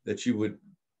that you would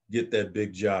get that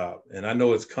big job, and I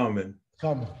know it's coming.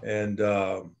 And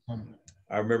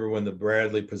I remember when the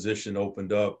Bradley position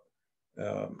opened up,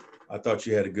 I thought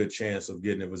you had a good chance of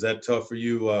getting it. Was that tough for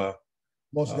you?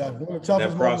 Most definitely. One of the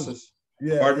toughest process. Moments.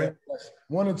 Yeah,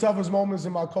 one of the toughest moments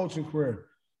in my coaching career.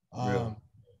 Really?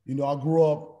 You know, I grew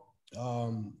up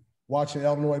watching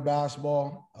Illinois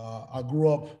basketball. I grew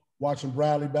up watching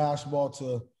Bradley basketball.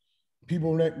 To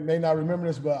people may not remember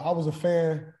this, but I was a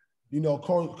fan. You know, of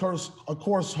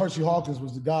course, Hershey Hawkins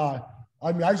was the guy.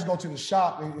 I mean, I used to go to the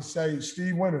shop and say,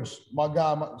 Steve Winters, my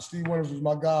guy. Steve Winters was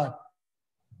my guy,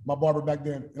 my barber back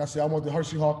then. And I said, I want the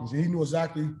Hershey Hawkins. And he knew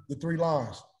exactly the 3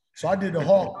 lines. So I did the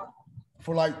Hawk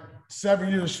for like 7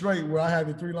 years straight where I had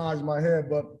the 3 lines in my head.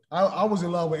 But I was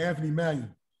in love with Anthony Manuel.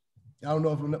 I don't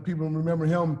know if people remember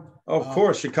him. Oh, of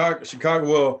course, Chicago.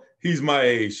 Well, he's my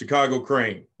age, Chicago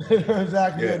Crane.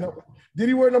 Exactly. Yeah. Did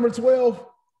he wear number 12?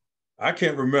 I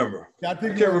can't remember. Yeah, I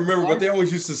can't remember, but they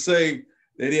always used to say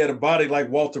that he had a body like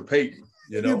Walter Payton,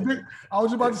 you know? I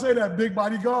was about to say that, big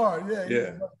body guard.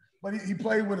 Yeah. But he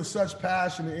played with such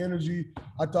passion and energy.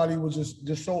 I thought he was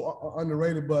just so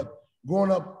underrated. But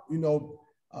growing up, you know,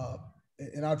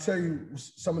 and I'll tell you,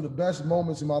 some of the best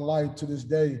moments in my life to this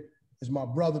day is my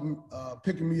brother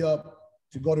picking me up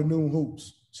to go to noon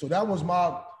hoops. So that was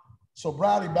so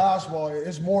Bradley basketball,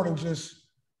 it's more than just,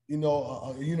 you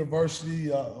know, a university,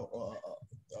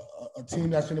 a team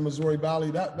that's in the Missouri Valley.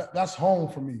 That's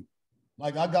home for me.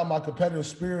 Like, I got my competitive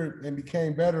spirit and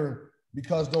became better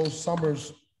because those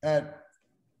summers at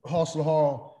Hustler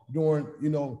Hall during, you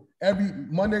know, every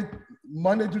Monday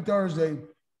through Thursday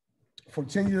for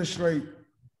 10 years straight,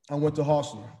 I went to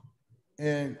Hustler.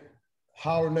 And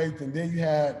Howard Nathan, then you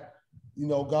had, you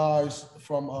know, guys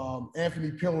from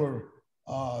Anthony Pillar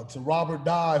to Robert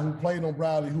Dye, who played on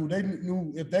Bradley, who they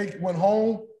knew if they went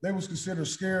home, they was considered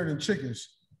scared and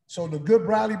chickens. So the good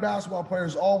Bradley basketball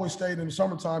players always stayed in the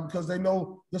summertime because they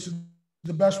know this is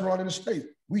the best run in the state.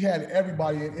 We had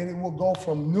everybody, and it will go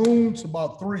from noon to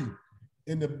about 3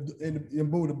 in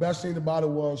Boo. The best thing about it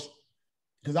was,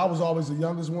 because I was always the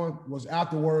youngest one, was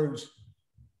afterwards,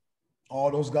 all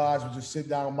those guys would just sit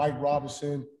down, Mike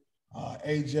Robinson,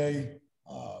 AJ,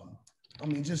 I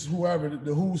mean, just whoever,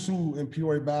 the who's who in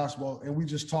Peoria basketball, and we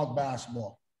just talk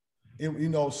basketball. You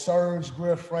know, Serge,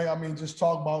 Griff, Frank, I mean, just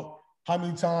talk about how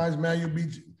many times Manuel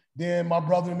beat. Then my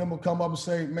brother and them would come up and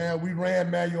say, man, we ran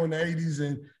Manuel in the 80s,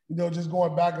 and, you know, just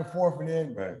going back and forth. And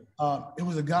then it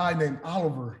was a guy named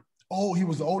Oliver. Oh, he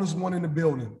was the oldest one in the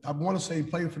building. I want to say he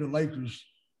played for the Lakers,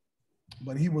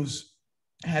 but he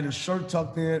had his shirt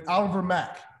tucked in, Oliver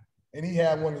Mack, and he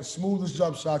had one of the smoothest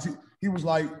jump shots. He was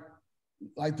like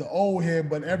like the old head,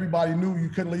 but everybody knew you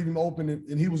couldn't leave him open,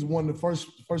 and he was one of the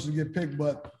first to get picked.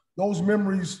 But those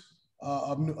memories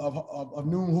of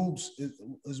Noon Hoops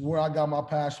is where I got my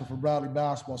passion for Bradley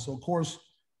basketball. So of course,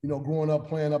 you know, growing up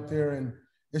playing up there, and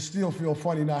it still feels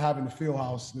funny not having the field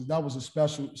house. That was a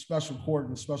special court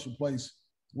and a special place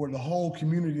where the whole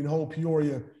community and the whole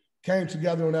Peoria came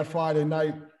together on that Friday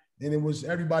night, and it was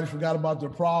everybody forgot about their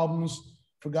problems,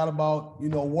 forgot about, you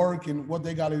know, work and what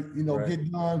they got to, you know,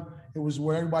 get done. It was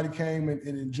where everybody came and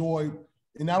enjoyed.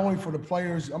 And not only for the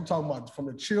players, I'm talking about from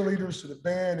the cheerleaders to the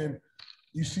band, and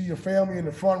you see your family in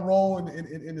the front row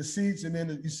in the seats, and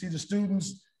then you see the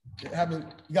students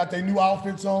got their new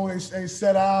outfits on, they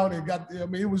set out, and got, I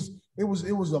mean, it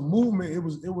was a movement. It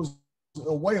was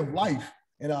a way of life.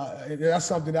 And that's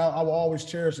something that I will always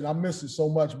cherish, and I miss it so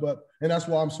much. And that's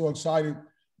why I'm so excited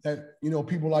that, you know,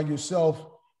 people like yourself,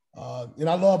 and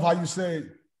I love how you say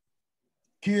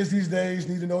kids these days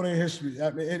need to know their history.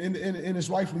 I mean, and it's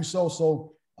rightfully so.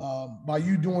 So by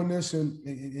you doing this and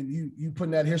you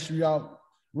putting that history out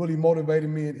really motivated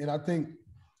me. And I think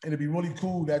it'd be really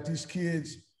cool that these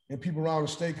kids and people around the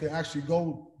state can actually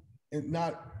go and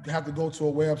not have to go to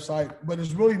a website. But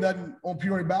there's really nothing on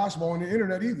Peoria basketball on the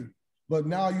internet either. But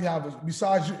now you have,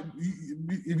 besides,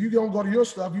 if you don't go to your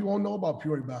stuff, you won't know about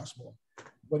Peoria basketball.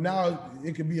 But now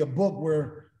it could be a book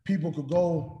where people could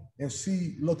go and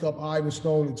look up Ivan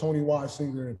Stone and Tony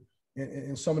Watsinger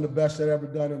and some of the best that ever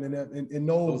done it, and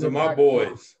know those are my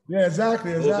boys. Yeah,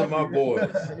 exactly. Those are my boys.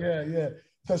 yeah.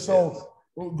 So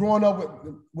growing up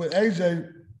with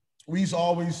AJ, we used to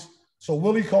always, so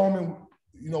Willie Coleman,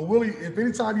 you know, Willie, if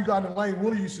anytime you got in the lane,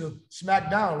 Willie used to smack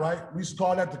down, right? We used to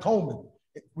call that the Coleman.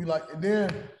 And then,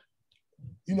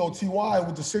 you know, TY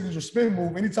with the signature spin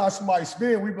move, anytime somebody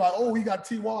spin, we'd be like, oh, he got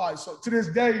TY. So to this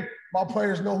day, my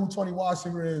players know who Tony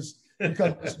Watsinger is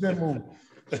because of the spin move.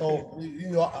 So, you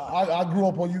know, I grew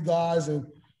up on you guys, and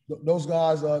those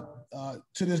guys, to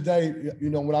this day, you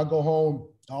know, when I go home,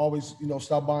 I always, you know,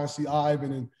 stop by and see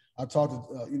Ivan, and I talk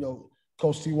to, you know,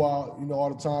 Coach TY, you know,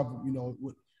 all the time, you know,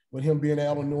 with him being at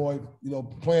Illinois, you know,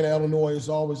 playing at Illinois is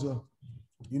always a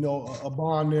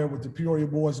bond there with the Peoria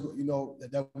boys, you know,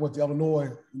 that went to Illinois.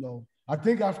 You know, I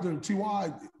think after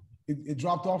TY, it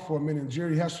dropped off for a minute.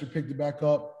 Jerry Hester picked it back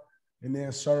up, and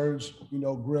then Serge, you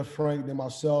know, Griff, Frank, then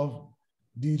myself,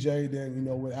 DJ, then, you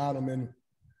know, with Adam and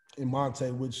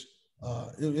Monte, which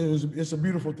it's a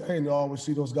beautiful thing to always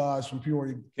see those guys from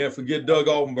Peoria. Can't forget Doug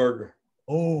Altenberger.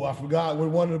 Oh, I forgot. We're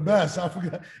one of the best. I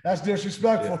forgot. That's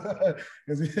disrespectful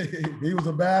because he was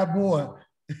a bad boy.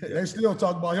 They still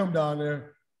talk about him down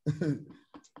there.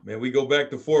 Man, we go back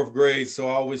to fourth grade, so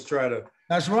I always try to.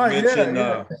 That's right. Mention,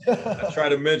 I try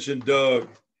to mention Doug,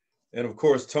 and of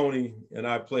course Tony and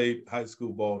I played high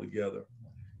school ball together.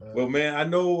 Well, man, I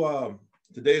know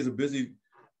today is a busy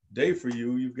day for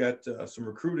you. You've got some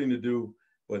recruiting to do,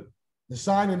 but the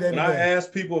signing day. When I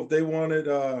asked people if they wanted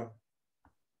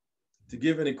to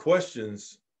give any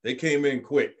questions, they came in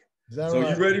quick. So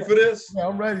right? You ready for this? Yeah,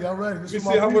 I'm ready. Let me see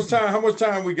how much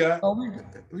time we got. Oh,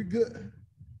 we good.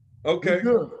 Okay. We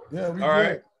good. Yeah, we all good.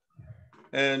 Right.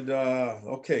 And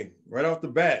okay, right off the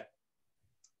bat,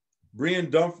 Brian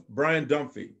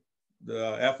Dunphy,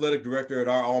 the athletic director at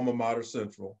our alma mater,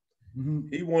 Central,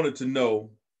 he wanted to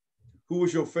know, who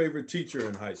was your favorite teacher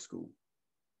in high school?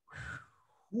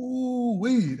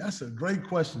 Ooh-wee, that's a great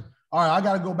question. All right, I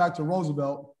got to go back to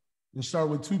Roosevelt and start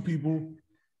with two people.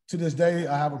 To this day,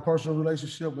 I have a personal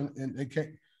relationship, and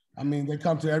they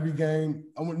come to every game.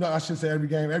 No, I shouldn't say every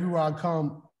game. Everywhere I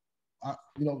come,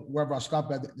 you know, wherever I stop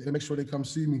at, they make sure they come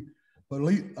see me. But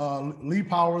Lee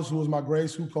Powers, who was my grade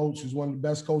school coach, is one of the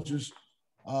best coaches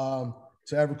to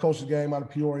ever coach the game out of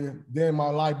Peoria. Then my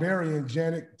librarian,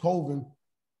 Janet Colvin,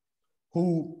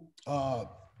 who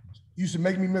used to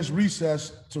make me miss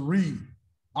recess to read.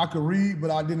 I could read,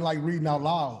 but I didn't like reading out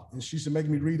loud. And she used to make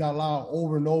me read out loud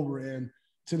over and over. And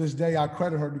to this day, I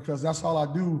credit her because that's all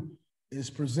I do is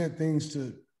present things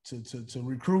to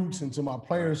recruits and to my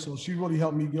players. So she really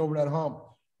helped me get over that hump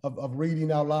of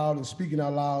reading out loud and speaking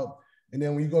out loud. And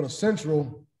then when you go to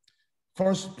Central,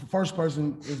 first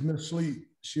person is Miss Sleet.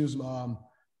 She was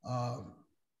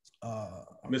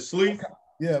Miss Sleet?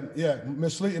 Yeah,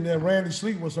 Miss Sleet. And then Randy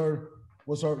Sleet was her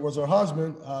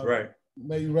husband. Right.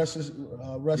 May you rest his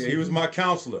he was my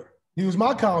counselor. He was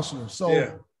my counselor.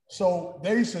 So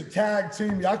they used to tag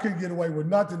team me. I couldn't get away with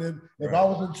nothing. If I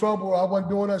was in trouble or I wasn't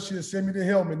doing that, she'd send me to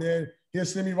him, and then he'd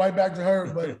send me right back to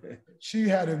her. But she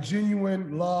had a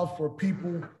genuine love for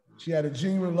people. She had a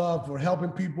genuine love for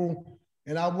helping people.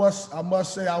 And I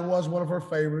must say I was one of her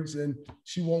favorites. And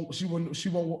she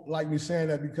won't like me saying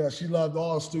that because she loved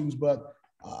all students. But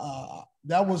I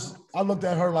looked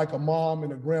at her like a mom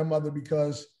and a grandmother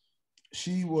because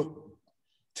she would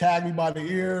tag me by the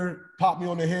ear, pop me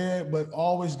on the head, but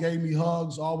always gave me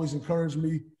hugs, always encouraged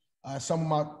me. Some of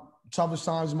my toughest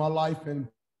times in my life. And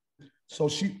so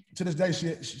she, to this day,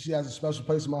 she has a special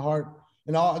place in my heart.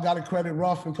 And I got to credit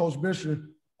Ruff and Coach Bisher,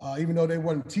 even though they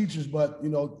weren't teachers, but, you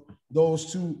know,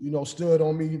 those two, you know, stood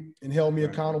on me and held me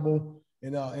accountable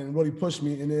and really pushed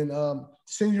me. And then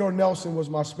Senor Nelson was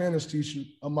my Spanish teacher,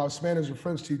 my Spanish and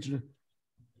French teacher.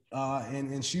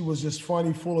 And she was just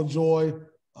funny, full of joy,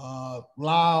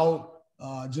 loud,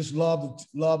 just loved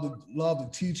to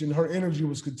teach, and her energy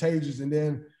was contagious. And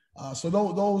then, so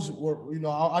those were, you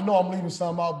know, I know I'm leaving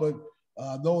some out, but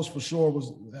those for sure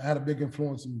had a big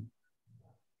influence on me.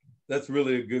 That's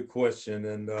really a good question.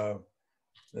 And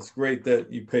that's great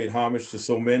that you paid homage to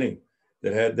so many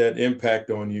that had that impact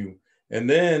on you. And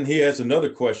then he has another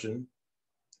question,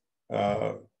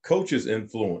 coach's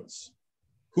influence.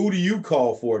 Who do you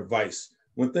call for advice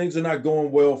when things are not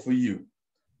going well for you?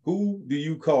 Who do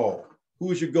you call?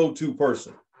 Who is your go-to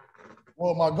person?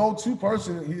 Well, my go-to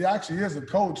person, he actually is a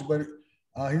coach, but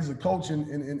he's a coach in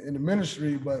the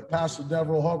ministry, but Pastor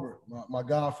Deverell Hubbard, my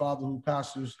godfather who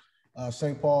pastors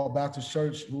St. Paul Baptist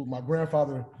Church, who my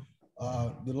grandfather,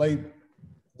 the late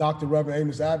Dr. Reverend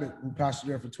Amos Abbott, who pastored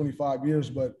there for 25 years.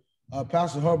 But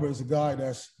Pastor Hubbard is a guy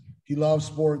he loves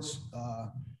sports.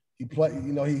 He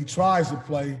tries to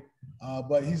play,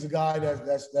 but he's a guy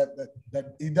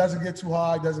that he doesn't get too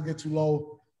high, doesn't get too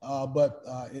low. But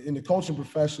in the coaching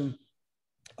profession,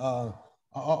 I've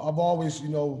always,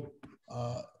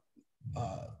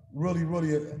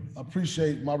 really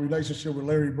appreciate my relationship with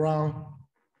Larry Brown.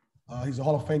 He's a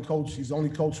Hall of Fame coach. He's the only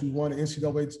coach who won an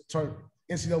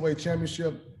NCAA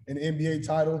championship and an NBA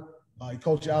title. He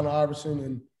coached Allen Iverson,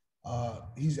 and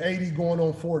he's 80 going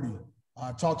on 40.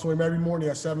 I talk to him every morning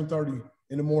at 7:30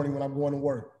 in the morning when I'm going to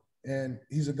work. And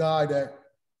he's a guy that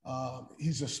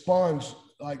he's a sponge.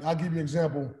 Like, I'll give you an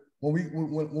example. When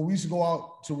we used to go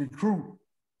out to recruit,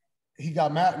 he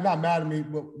got mad, not mad at me,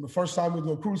 but the first time we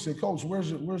were recruit, he said, "Coach,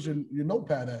 where's your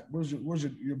notepad at? Where's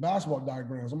your basketball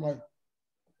diagrams?" I'm like,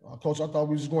 "Coach, I thought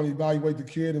we were just going to evaluate the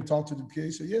kid and talk to the kid."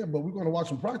 He said, "Yeah, but we're going to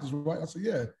watch him practice, right?" I said,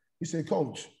 "Yeah." He said,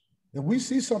 "Coach, if we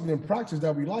see something in practice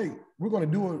that we like, we're going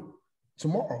to do it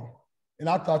tomorrow." And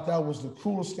I thought that was the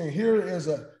coolest thing. Here is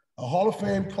a Hall of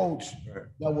Fame coach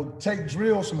that would take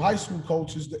drills from high school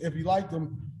coaches if he liked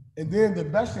them. And then the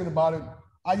best thing about it,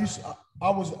 I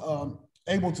was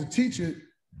able to teach it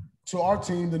to our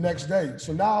team the next day.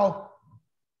 So now,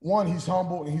 one, he's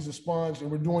humble and he's a sponge,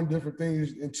 and we're doing different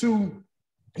things. And two,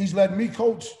 he's letting me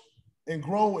coach and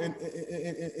grow and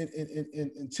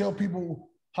tell people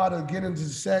how to get into the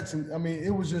sets. And I mean,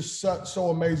 it was just so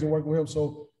amazing working with him.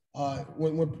 So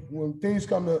when things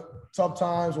come to tough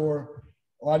times or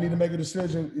I need to make a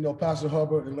decision, Pastor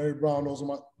Hubbard and Larry Brown, those are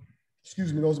my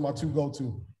two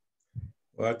go-to.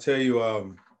 Well, I tell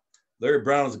you, Larry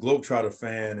Brown is a Globetrotter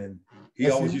fan, and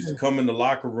he always used to come in the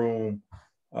locker room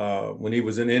when he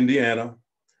was in Indiana.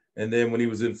 And then when he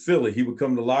was in Philly, he would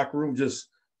come to the locker room, just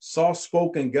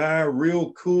soft-spoken guy,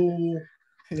 real cool.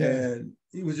 Yeah. And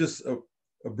he was just a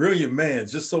brilliant man,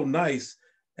 just so nice.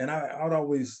 And I'd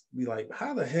always be like,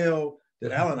 how the hell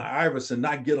did Allen Iverson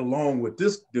not get along with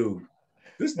this dude?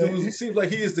 This dude seems like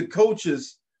he is the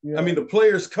coach's, the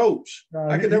player's coach.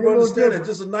 I could never understand it.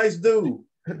 Just a nice dude.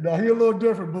 No, he a little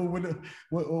different, boo,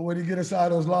 when he get inside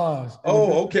those lines.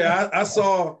 Oh, okay. I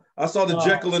saw the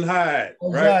Jekyll and Hyde.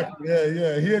 Exactly. Right?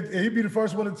 Yeah. He'd be the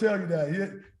first one to tell you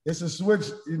that. It's a switch,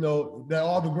 that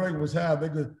all the great ones have.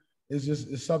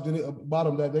 It's something about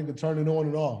them that they could turn it on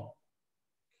and off.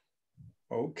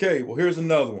 Okay, well, here's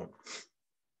another one.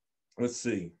 Let's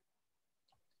see.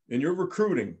 In your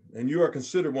recruiting, and you are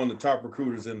considered one of the top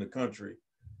recruiters in the country,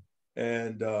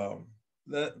 and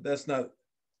that's not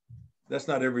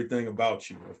everything about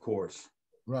you, of course.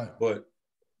 Right. But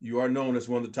you are known as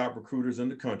one of the top recruiters in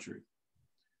the country.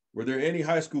 Were there any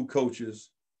high school coaches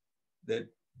that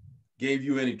gave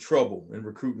you any trouble in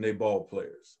recruiting their ball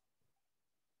players?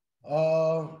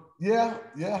 Yeah.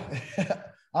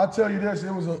 I'll tell you this,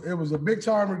 it was a big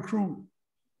time recruit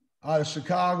out of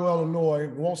Chicago, Illinois. I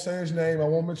won't say his name, I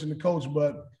won't mention the coach,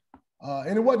 but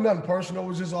and it wasn't nothing personal, it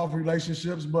was just off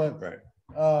relationships, but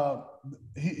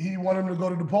he wanted him to go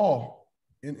to DePaul.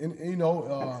 And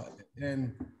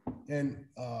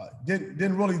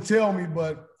didn't really tell me,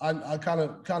 but I kind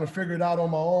of figured it out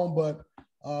on my own. But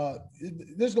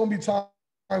there's gonna be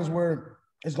times where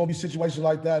it's gonna be situations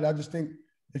like that. I just think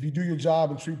if you do your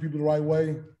job and treat people the right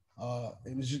way,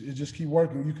 and just keep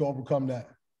working, you can overcome that.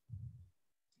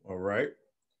 All right.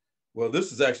 Well,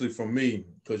 this is actually from me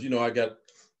because I got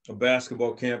a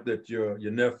basketball camp that your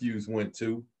nephews went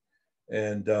to.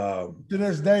 And to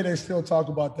this day, they still talk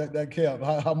about that camp,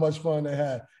 how much fun they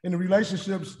had. In the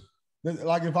relationships,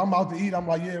 like if I'm out to eat, I'm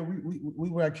like, yeah, we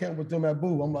were at camp with them at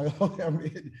Boo. I'm like, okay, I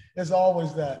mean, it's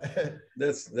always that.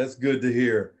 That's good to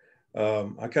hear.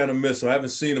 I kind of miss them. I haven't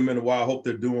seen them in a while. I hope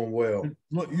they're doing well.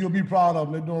 Look, you'll be proud of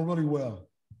them. They're doing really well.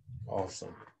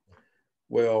 Awesome.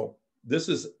 Well, this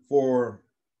is for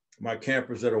my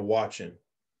campers that are watching.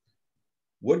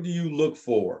 What do you look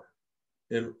for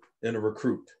in a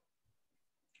recruit?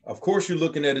 Of course, you're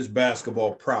looking at his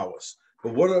basketball prowess,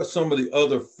 but what are some of the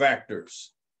other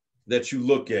factors that you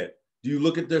look at? Do you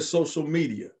look at their social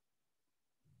media?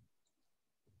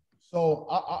 So,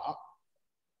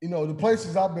 the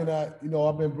places I've been at,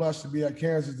 I've been blessed to be at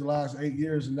Kansas the last 8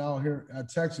 years and now here at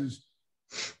Texas.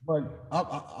 But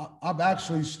I've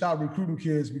actually stopped recruiting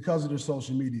kids because of their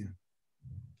social media.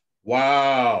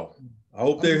 Wow. I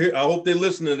hope they're here. I hope they're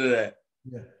listening to that.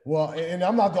 Yeah. Well, and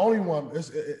I'm not the only one.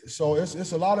 It's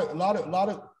a lot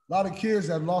of kids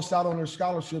that lost out on their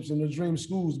scholarships in their dream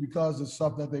schools because of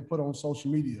stuff that they put on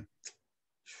social media.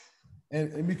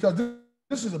 And because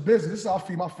this is a business, this is how I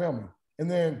feed my family. And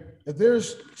then if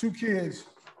there's two kids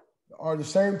are the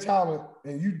same talent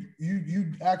and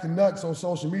you acting nuts on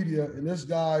social media and this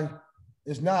guy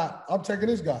is not, I'm taking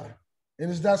this guy. And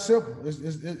it's that simple.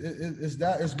 It's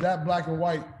that black and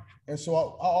white. And so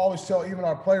I always tell even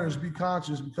our players, be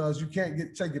conscious because you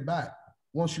can't take it back.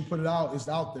 Once you put it out, it's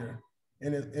out there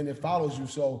and it follows you.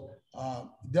 So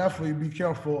definitely be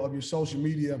careful of your social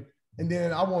media. And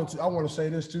then I want to say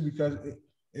this too, because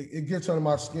it gets under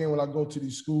my skin when I go to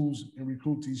these schools and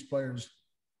recruit these players.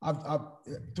 I've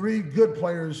 3 good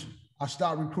players I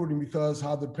stopped recruiting because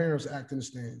how the parents act in the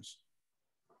stands.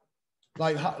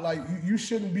 Like you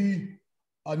shouldn't be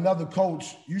another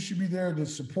coach. You should be there to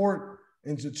support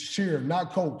and to cheer,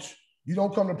 not coach. You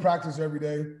don't come to practice every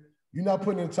day. You're not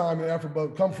putting in time and effort,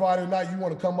 but come Friday night, you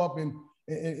want to come up and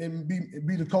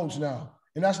be the coach now.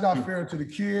 And that's not fair to the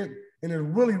kid. And it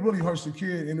really, really hurts the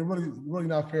kid. And it really, really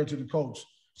not fair to the coach.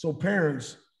 So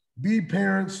parents, be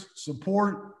parents,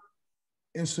 support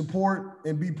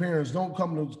and be parents. Don't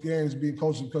come to games being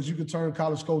coaches because you can turn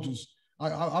college coaches.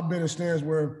 I've been in stands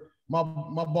where my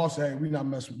boss said, hey, we not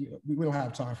messing. We don't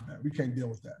have time for that. We can't deal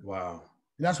with that. Wow.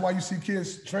 And that's why you see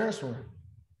kids transferring.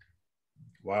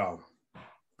 Wow.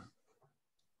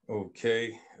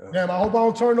 Okay. Damn, I hope I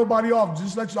don't turn nobody off.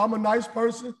 Just let you, I'm a nice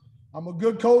person. I'm a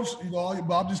good coach,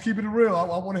 but I'm just keeping it real. I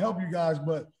want to help you guys,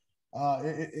 but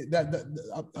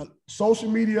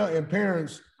social media and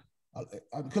parents,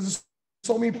 because there's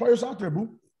so many players out there,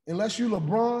 boo. Unless you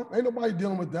LeBron, ain't nobody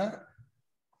dealing with that.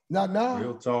 Not now.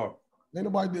 Real talk. Ain't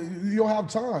nobody. You don't have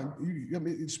time.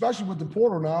 Especially with the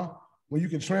portal now, when you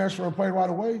can transfer and play right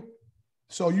away.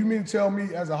 So you mean to tell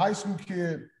me, as a high school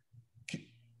kid,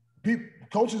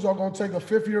 coaches are going to take a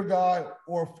 5th-year guy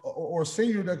or a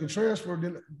senior that can transfer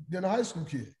than a high school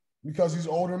kid because he's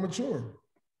older and mature.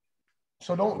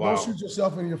 So don't shoot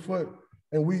yourself in your foot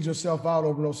and weed yourself out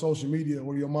over no social media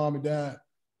or your mom and dad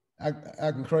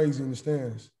acting crazy in the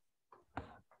stands.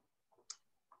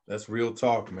 That's real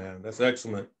talk, man. That's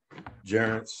excellent,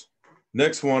 Jerrance.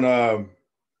 Next one,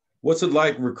 what's it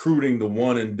like recruiting the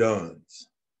one and dones?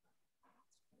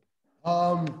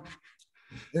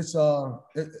 It's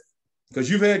because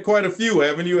you've had quite a few,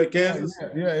 haven't you, at Kansas?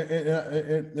 Yeah,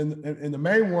 and the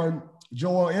main one,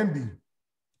 Joel Embiid,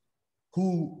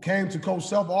 who came to Coach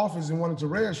Self's office and wanted to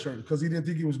redshirt because he didn't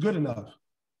think he was good enough.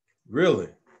 Really?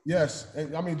 Yes.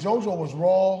 And I mean, JoJo was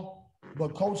raw,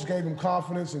 but Coach gave him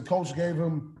confidence and Coach gave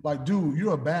him like, dude,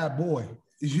 you're a bad boy.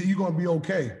 You're going to be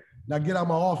okay. Now get out of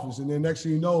my office. And then next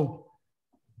thing you know,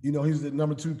 he's the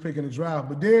number 2 pick in the draft.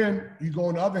 But then you go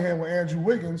on the other hand with Andrew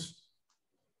Wiggins,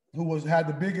 who had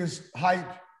the biggest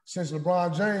hype since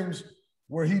LeBron James,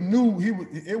 where he knew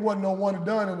it wasn't no one and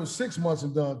done. It was 6 months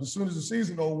and done. As soon as the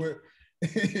season over,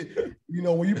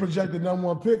 when you project the number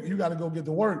 1 pick, you got to go get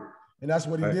to work. And that's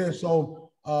what he did.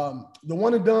 So the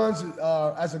one and dones,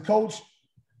 as a coach,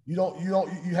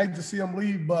 you hate to see him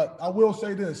leave, but I will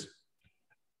say this.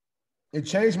 It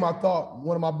changed my thought.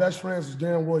 One of my best friends is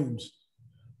Darren Williams.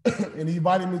 And he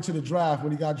invited me to the draft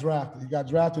when he got drafted. He got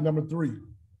drafted number 3.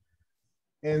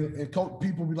 And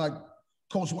people be like,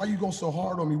 Coach, why you go so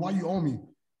hard on me? Why you on me?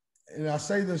 And I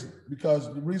say this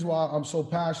because the reason why I'm so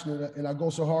passionate and I go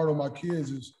so hard on my kids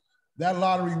is that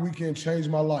lottery weekend changed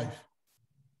my life.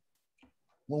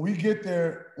 When we get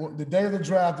there, the day of the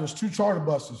draft, there's 2 charter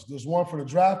buses. There's one for the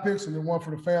draft picks and then one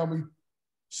for the family.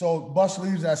 So bus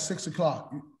leaves at 6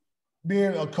 o'clock.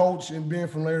 Being a coach and being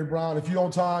from Larry Brown, if you're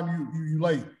on time, you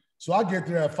late. So I get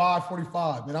there at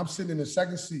 5:45 and I'm sitting in the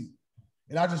second seat.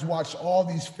 And I just watched all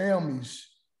these families,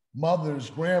 mothers,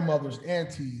 grandmothers,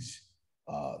 aunties,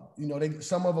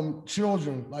 some of them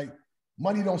children, like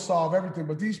money don't solve everything,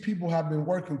 but these people have been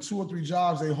working 2 or 3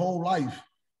 jobs their whole life.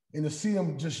 And to see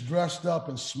them just dressed up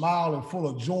and smile and full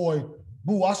of joy,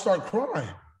 boo, I start crying.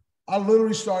 I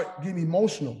literally start getting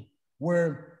emotional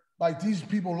where like these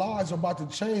people's lives are about to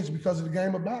change because of the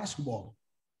game of basketball.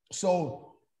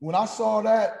 So when I saw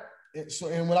that,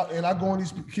 when I go in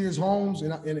these kids' homes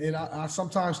and I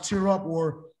sometimes tear up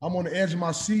or I'm on the edge of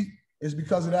my seat, it's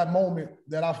because of that moment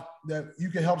that you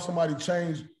can help somebody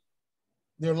change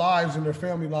their lives and their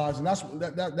family lives. And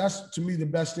that's to me the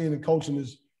best thing in coaching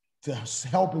is to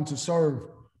help and to serve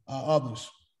others.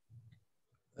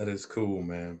 That is cool,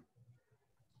 man.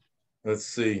 Let's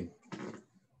see.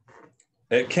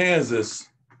 At Kansas,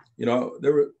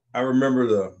 I remember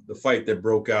the fight that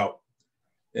broke out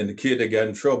and the kid that got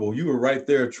in trouble. You were right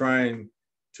there trying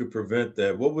to prevent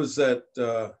that. What was that?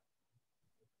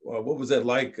 What was that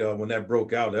like when that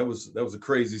broke out? That was a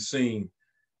crazy scene.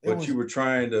 But you were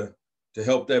trying to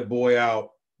help that boy out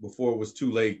before it was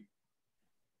too late.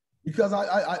 Because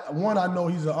I know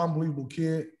he's an unbelievable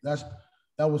kid. That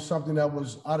was something that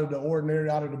was out of the ordinary,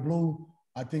 out of the blue.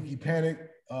 I think he panicked.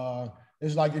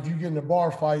 It's like if you get in a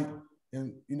bar fight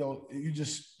and you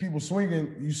just people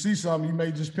swinging, you see something, you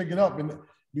may just pick it up, and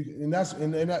that's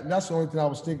the only thing I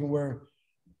was thinking. Where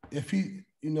if he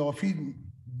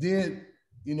did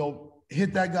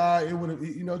hit that guy, it would have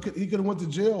he could have went to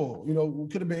jail.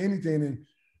 It could have been anything. And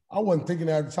I wasn't thinking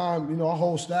at the time. Our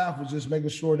whole staff was just making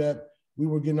sure that we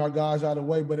were getting our guys out of the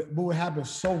way. But it happened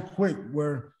so quick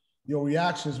where your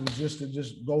reactions was just to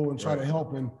just go and try to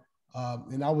help. And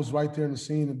I was right there in the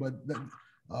scene. But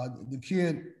the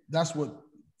kid, that's what,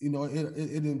 it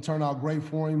didn't turn out great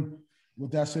for him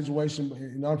with that situation.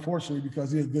 And unfortunately,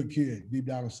 because he's a good kid deep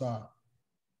down inside.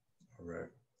 All right.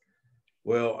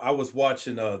 Well, I was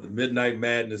watching the Midnight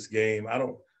Madness game.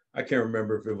 I can't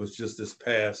remember if it was just this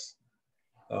past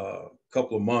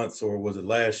couple of months or was it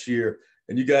last year.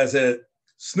 And you guys had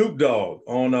Snoop Dogg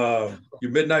on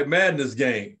your Midnight Madness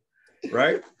game,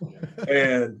 right?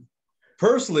 And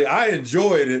personally, I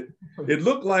enjoyed it. It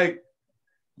looked like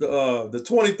the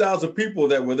 20,000 people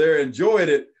that were there enjoyed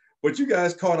it, but you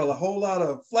guys caught a whole lot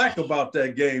of flack about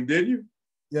that game, didn't you?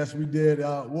 Yes, we did.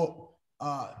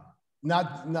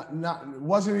 Not it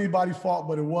wasn't anybody's fault,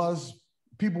 but it was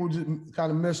people just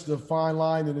kind of missed the fine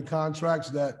line in the contracts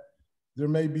that there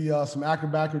may be some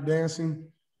acrobatic dancing,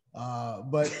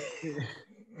 but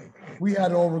we had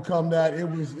to overcome that. It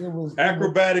was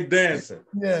acrobatic dancing.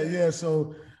 Yeah.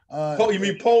 So you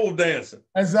mean pole dancing?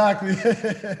 Exactly,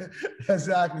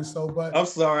 exactly. So, but I'm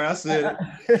sorry, I said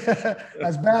it.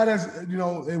 As bad as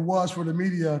it was for the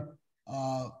media.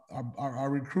 Our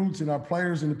recruits and our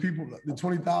players and the people, the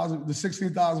 20,000, the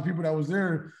 16,000 people that was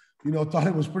there, thought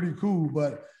it was pretty cool.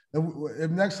 But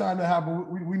if next time that happens,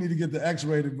 we need to get the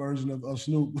X-rated version of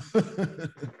Snoop.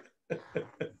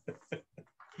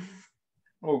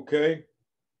 Okay.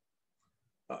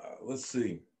 Let's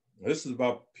see. This is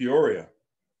about Peoria.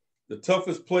 The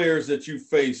toughest players that you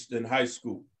faced in high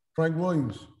school. Frank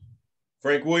Williams.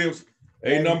 Frank Williams,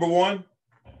 number one?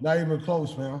 Not even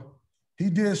close, man. He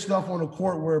did stuff on the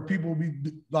court where people be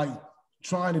like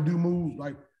trying to do moves.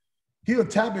 Like he'll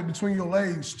tap it between your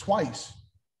legs twice.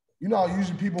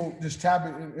 Usually people just tap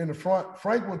it in the front.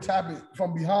 Frank will tap it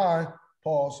from behind,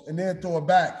 pause, and then throw it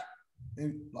back.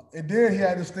 And then he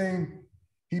had this thing,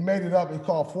 he made it up and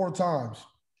called 4 times.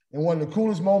 And one of the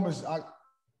coolest moments I'm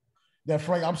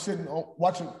sitting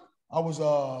watching, it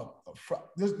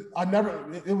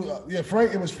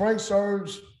was Frank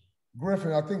Serge,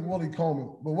 Griffin, I think Willie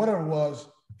Coleman, but whatever it was,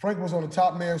 Frank was on the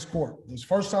top man's court. It was the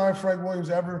first time Frank Williams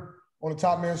ever on the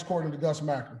top man's court in the Gus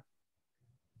Macklin.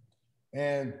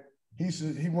 And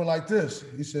he went like this.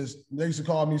 He says, they used to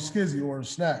call me Skizzy or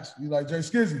Snacks. He's like, Jay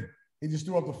Skizzy. He just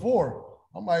threw up the 4.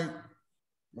 I'm like,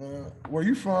 where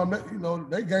you from?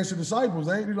 They gangster disciples.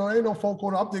 Ain't no folk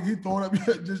corner. I'm thinking he throwing up.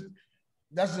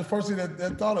 That's the first thing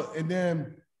that thought of. And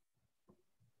then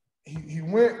he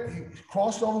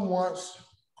crossed over once,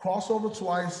 crossed over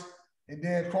twice, and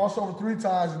then crossed over 3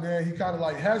 times, and then he kind of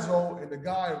like hezzo, and the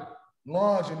guy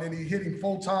lunged, and then he hit him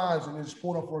 4 times, and then just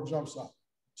pulled up for a jump shot.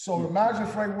 So imagine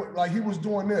Frank, like he was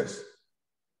doing this.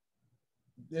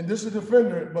 And this is a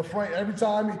defender, but Frank, every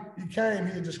time he came,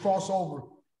 he would just cross over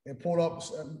and pull up.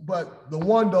 But the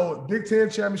one, though, Big Ten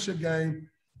championship game,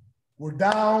 we're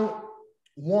down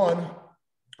 1.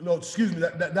 No, excuse me,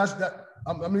 that's that.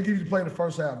 I'm going to give you the play in the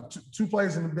first half. 2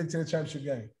 plays in the Big Ten championship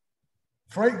game.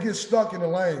 Frank gets stuck in the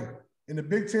lane. In the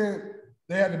Big Ten,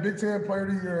 they had the Big Ten Player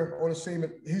of the Year on the team.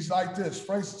 He's like this.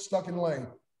 Frank's stuck in the lane.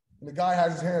 and the guy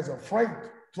has his hands up. Frank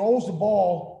throws the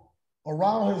ball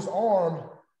around his arm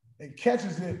and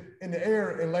catches it in the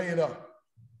air and lay it up.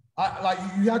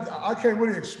 I can't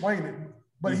really explain it,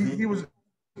 but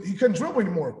he couldn't dribble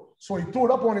anymore. So he threw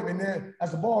it up on him, and then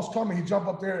as the ball's coming, he jumped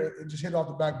up there and just hit it off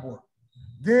the backboard.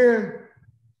 Then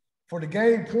for the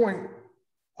game point,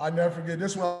 I never forget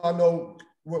this one. I know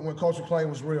when Coach McClain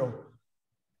was real.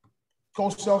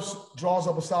 Coach Selfs draws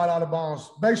up a side out of bounds,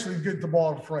 basically get the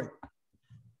ball to Frank.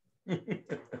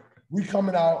 We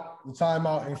coming out, the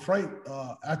timeout, and Frank,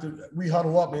 after we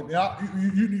huddle up, and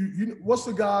you what's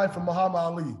the guy from Muhammad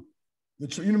Ali?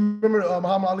 You remember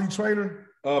Muhammad Ali trainer?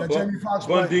 Jamie Foxx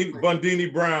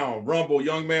Bundini Brown, Rumble,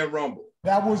 young man Rumble.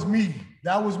 That was me.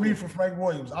 That was me for Frank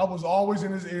Williams. I was always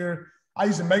in his ear. I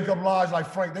used to make up lies like,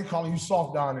 Frank, they calling you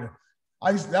soft down there.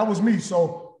 That was me.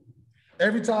 So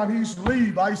every time he used to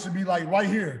leave, I used to be like right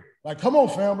here. Like, come on,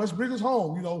 fam, let's bring us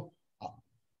home. You know,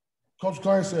 Coach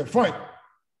Klein said, Frank,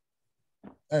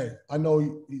 hey, I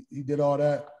know he did all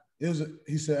that.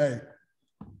 He said, hey,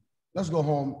 let's go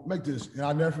home, make this. And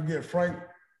I never forget Frank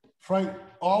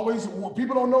always,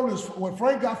 people don't know this, when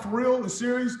Frank got for real, the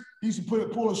series, he used to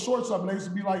pull his shorts up and they used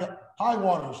to be like high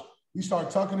waters. He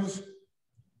started tucking his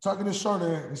shirt in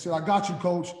and said, I got you,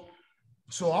 coach.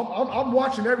 So I'm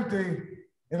watching everything.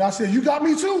 And I said, you got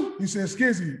me too? He said,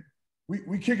 Skizzy,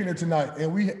 we kicking it tonight.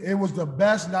 And it was the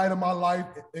best night of my life.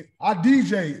 I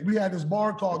DJ'd. We had this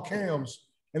bar called Cam's.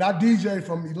 And I DJ'd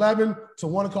from 11 to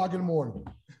 1 o'clock in the morning.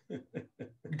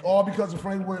 All because of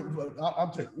Frank Williams.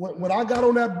 When I got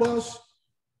on that bus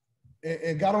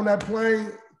and got on that plane,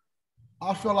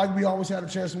 I felt like we always had a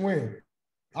chance to win.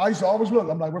 I used to always look.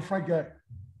 I'm like, where Frank at?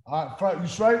 All right, Frank, you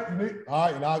straight?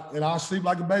 All right, and I sleep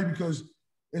like a baby because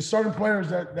there's certain players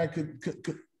that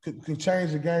could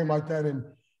change the game like that. And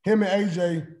him and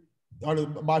AJ are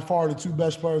by far the two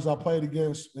best players I played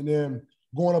against. And then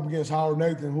going up against Howard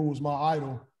Nathan, who was my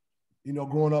idol, you know,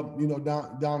 growing up, you know,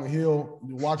 down the hill,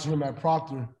 watching him at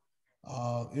Proctor,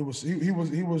 he was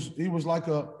like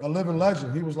a living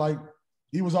legend.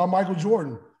 He was our Michael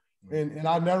Jordan, and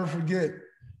I'll never forget.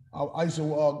 I used to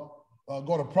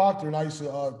go to Proctor, and I used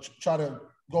to try to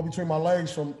go between my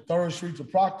legs from 3rd Street to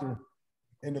Proctor,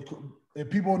 and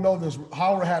people know this.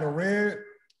 Howard had a red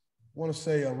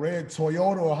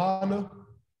Toyota or Honda.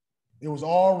 It was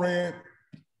all red.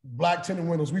 Black tinted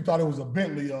windows. We thought it was a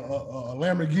Bentley, a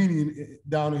Lamborghini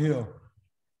down the hill.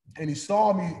 And he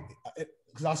saw me,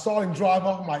 because I saw him drive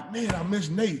off. I'm like, man, I miss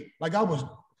Nate. Like, I was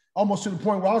almost to the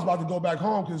point where I was about to go back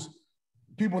home because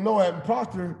people know at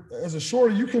Proctor, as a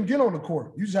shorty, you can get on the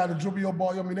court. You just had to dribble your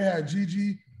ball. I mean, they had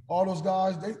Gigi, all those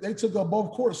guys. They took up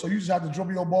both courts, so you just had to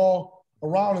dribble your ball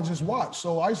around and just watch.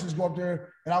 So I used to just go up there,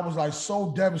 and I was like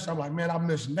so devastated. I'm like, man, I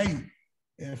miss Nate.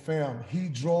 And fam, he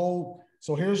drove.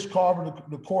 So here's Carver,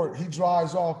 the court. He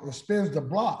drives off and spins the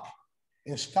block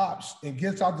and stops and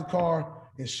gets out the car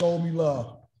and showed me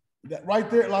love. That right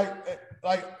there, like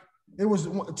it was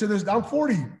to this. I'm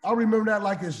 40. I remember that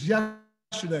like it's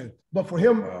yesterday. But for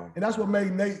him, and that's what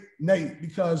made Nate,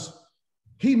 because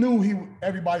he knew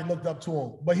everybody looked up to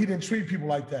him, but he didn't treat people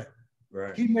like that.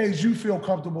 Right. He made you feel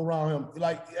comfortable around him.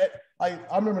 Like I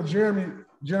remember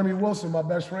Jeremy Wilson, my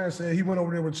best friend, said he went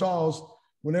over there with Charles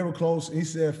when they were close, and he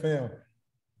said, fam,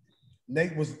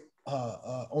 Nate was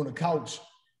on the couch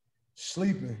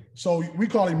sleeping. So we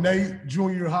call him Nate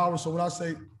Junior Howard. So when I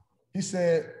say, he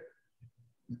said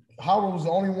Howard was the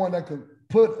only one that could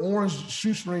put orange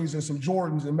shoestrings and some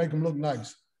Jordans and make them look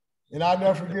nice. And I'll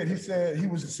never forget, he said he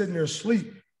was sitting there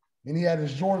asleep and he had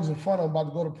his Jordans in front of him about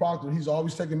to go to Proctor. He's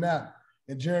always taking a nap.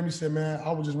 And Jeremy said, man,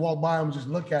 I would just walk by him and just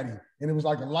look at him. And it was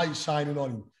like a light shining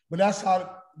on him. But that's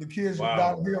how the kids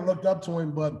down here looked up to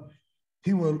him. But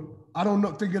I don't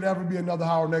think it'd ever be another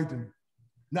Howard Nathan.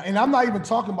 Now, and I'm not even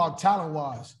talking about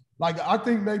talent-wise. Like, I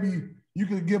think maybe you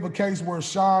could give a case where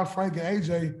Sean, Frank, and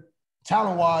AJ,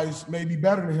 talent-wise, may be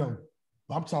better than him.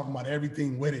 But I'm talking about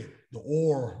everything with it, the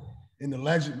aura and the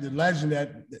legend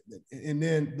that, and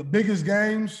then the biggest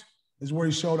games is where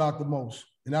he showed out the most.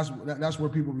 And that's where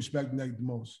people respect Nate the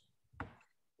most.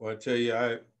 Well, I tell you,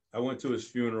 I went to his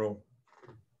funeral.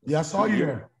 Yeah, I saw you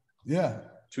there. Yeah.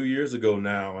 2 years ago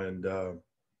now, and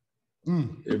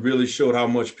it really showed how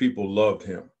much people loved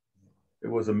him. It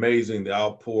was amazing, the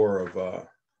outpour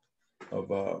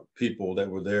of people that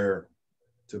were there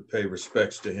to pay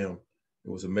respects to him. It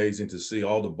was amazing to see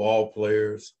all the ball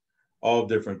players, all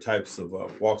different types of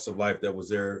walks of life that was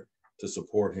there to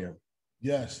support him.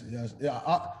 Yes. Yeah,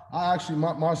 I actually,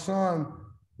 my son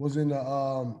was in the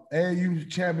AAU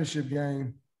championship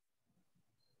game.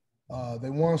 They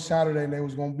won Saturday, and they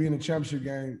was going to be in the championship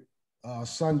game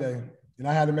Sunday. And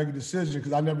I had to make a decision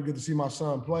because I never get to see my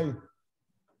son play.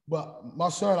 But my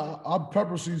son, I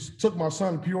purposely took my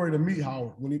son to Peoria to meet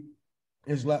Howard when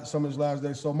some of his last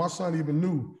days. So my son even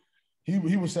knew. He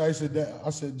would say, he said, Dad, I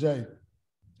said, Jay,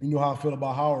 you know how I feel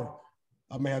about Howard.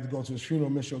 I may have to go to his funeral,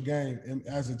 miss your game. And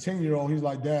as a 10-year-old, he's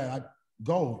like, Dad,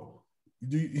 go.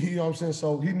 You know what I'm saying?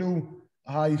 So he knew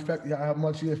how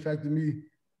much he affected me.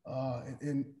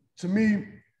 And to me,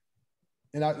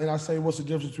 and I say what's the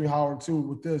difference between Howard too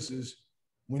with this is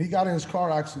when he got in his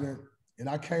car accident and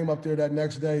I came up there that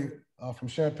next day from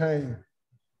Champaign,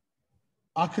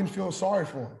 I couldn't feel sorry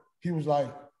for him. He was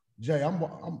like, Jay, I'm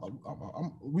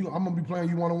gonna be playing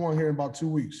you one-on-one here in about 2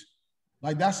 weeks.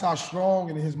 Like that's how strong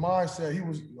in his mindset he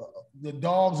was. The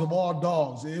dogs of all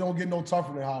dogs. It don't get no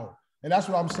tougher than Howard, and that's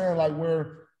what I'm saying. Like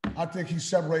where I think he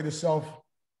separated himself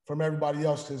from everybody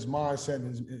else. His mindset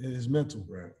and his mental.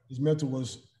 Right. His mental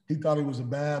was he thought he was a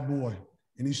bad boy,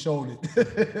 and he showed it.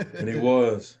 And he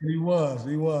was. He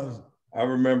was. I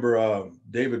remember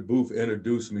David Booth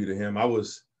introduced me to him. I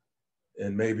was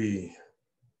in maybe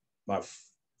my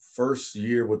first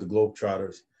year with the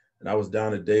Globetrotters, and I was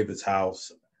down at David's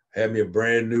house, had me a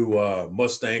brand new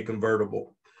Mustang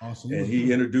convertible. Awesome. And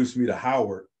he introduced me to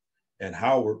Howard, and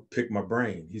Howard picked my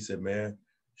brain. He said, man,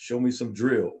 show me some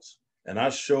drills. And I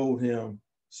showed him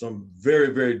some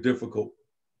very, very difficult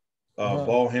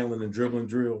ball handling and dribbling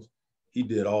drills. He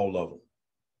did all of them.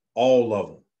 All of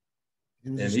them. He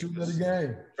was a student of the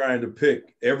game. Trying to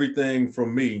pick everything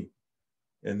from me.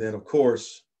 And then, of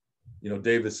course, you know,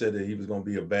 David said that he was going to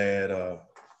be a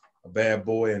bad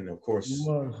boy. And, of course,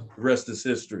 the rest is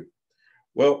history.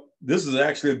 Well, this is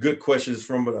actually a good question. It's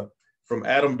from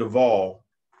Adam Duvall.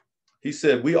 He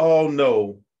said, we all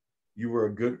know you're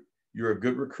a good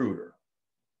recruiter.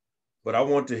 But I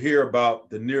want to hear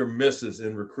about the near misses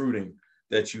in recruiting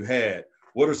that you had.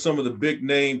 What are some of the big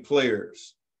name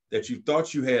players that you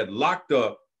thought you had locked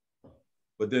up,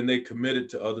 but then they committed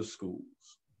to other schools?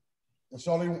 It's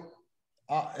only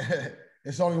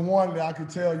one that I could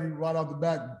tell you right off the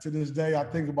bat. To this day, I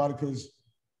think about it because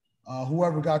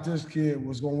whoever got this kid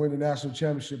was going to win the national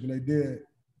championship, and they did.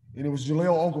 And it was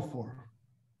Jaleel Okafor.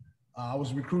 I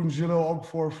was recruiting Jaleel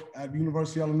Okafor at the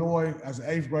University of Illinois as an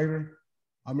 8th grader.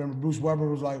 I remember Bruce Weber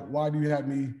was like, why do you have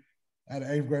me at an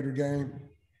 8th grader game?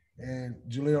 And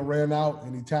Jaleel ran out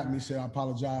and he tapped me, said, I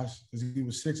apologize, because he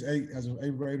was 6'8" as an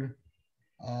 8th grader.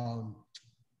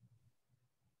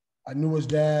 I knew his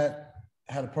dad,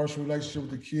 had a personal relationship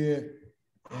with the kid,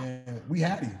 and we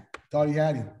had him, thought he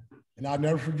had him. And I'll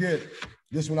never forget,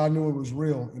 this one I knew it was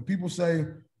real. And people say,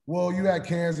 well, you at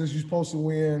Kansas, you're supposed to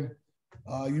win.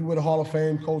 You were the Hall of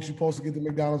Fame coach, you're supposed to get the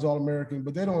McDonald's All-American,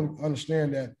 but they don't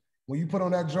understand that when you put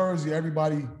on that jersey,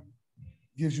 everybody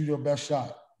gives you your best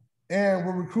shot. And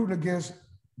we're recruiting against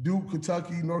Duke,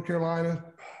 Kentucky, North Carolina,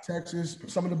 Texas,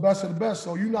 some of the best of the best.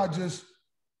 So you're not just,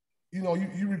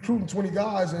 you recruiting 20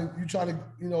 guys and you try to,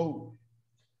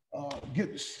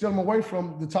 steal them away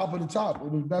from the top of the top, or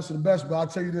the best of the best. But I'll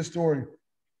tell you this story.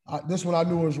 This one I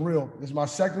knew was real. It's my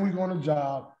second week on the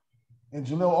job, and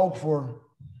Jaleel Okafor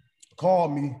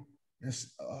called me, and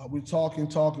we're talking.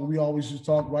 We always just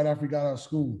talk right after we got out of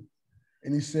school.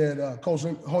 And he said, Coach,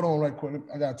 hold on right quick.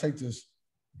 I got to take this.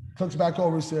 Clicks back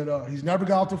over and said, he's never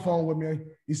got off the phone with me.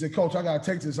 He said, Coach, I got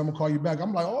to take this. I'm going to call you back.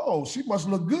 I'm like, oh, she must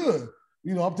look good.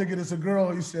 I'm thinking it's a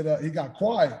girl. He said, he got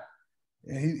quiet.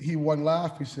 And he wasn't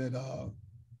laughing. He said,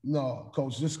 no,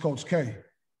 Coach, this is Coach K.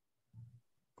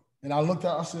 And I looked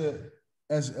at, I said,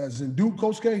 as in Duke,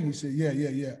 Coach K? He said, yeah.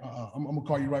 I'm going to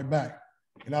call you right back.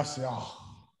 And I said, oh.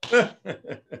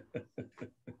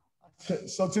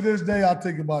 So to this day, I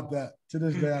think about that.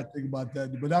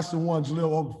 But that's the one,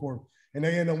 Jaleel Okafor. And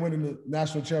they ended up winning the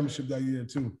national championship that year,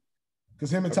 too.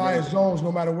 Because him and Tyus Jones, no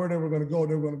matter where they were going to go,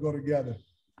 they were going to go together.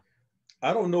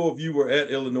 I don't know if you were at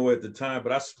Illinois at the time,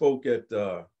 but I spoke at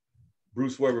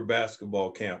Bruce Weber basketball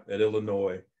camp at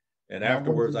Illinois. And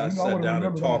afterwards, I sat down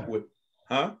and talked with,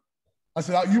 huh? I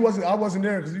said, I wasn't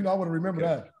there because, I would have remembered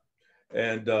that.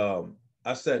 And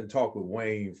I sat and talked with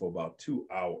Wayne for about 2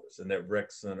 hours in that rec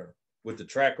center with the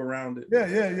track around it. Yeah,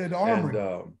 the armory.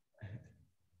 And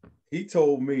he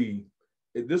told me,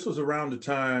 this was around the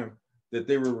time that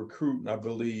they were recruiting, I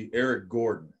believe, Eric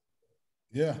Gordon.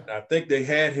 Yeah. And I think they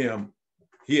had him,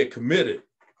 he had committed.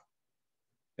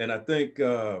 And I think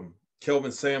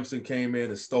Kelvin Sampson came in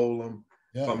and stole him,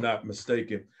 if I'm not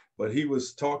mistaken. But he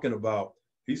was talking about,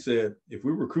 he said, if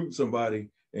we recruit somebody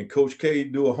and Coach K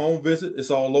do a home visit,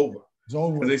 it's all over. It's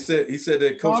over. He said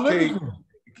that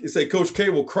Coach K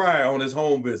will cry on his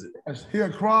home visit.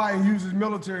 He'll cry and use his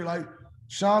military. Like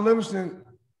Sean Livingston,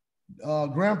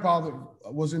 grandfather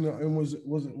was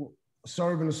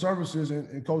serving the services,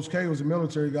 and Coach K was a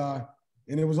military guy,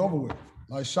 and it was over with.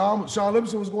 like Sean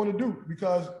Livingston was going to Duke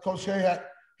because Coach K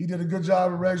he did a good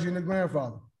job of raising the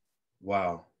grandfather.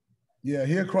 Wow. Yeah,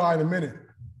 he'll cry in a minute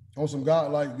on some guy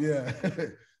yeah.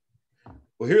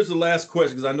 Well, here's the last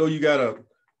question because I know you got a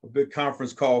big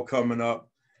conference call coming up,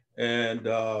 and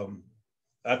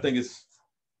I think it's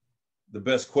the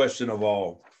best question of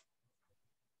all.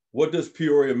 What does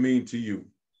Peoria mean to you?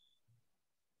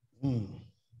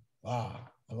 Wow,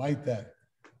 I like that.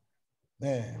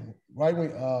 Man, right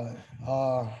when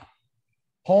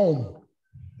home.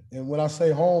 And when I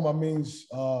say home, I mean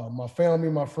my family,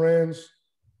 my friends.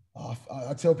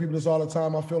 I tell people this all the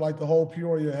time. I feel like the whole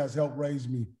Peoria has helped raise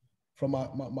me, from my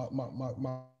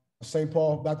St.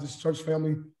 Paul Baptist Church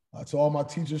family to all my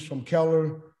teachers from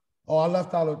Keller. Oh, I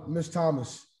left out Miss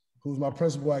Thomas, who's my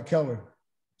principal at Keller.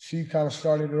 She kind of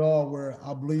started it all, where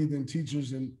I believed in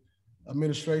teachers and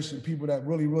administration, people that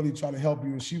really, really try to help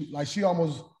you. And she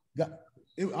almost got.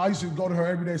 I used to go to her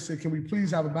every day and say, "Can we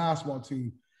please have a basketball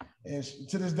team?" And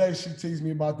to this day, she teased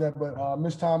me about that. But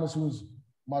Miss Thomas, who's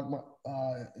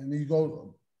and you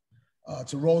go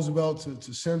to Roosevelt,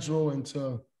 to Central, and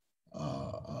to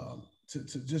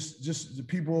just the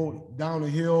people down the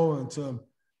hill, and to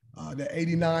the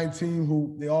 '89 team,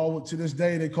 who they all, to this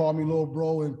day, they call me little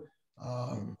bro. And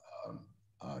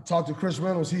talked to Chris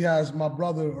Reynolds. He has my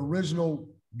brother original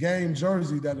game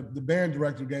jersey that the band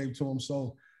director gave to him.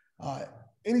 So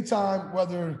anytime,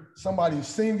 whether somebody's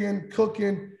singing,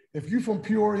 cooking, if you're from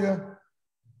Peoria,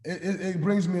 it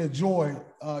brings me a joy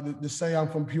to say I'm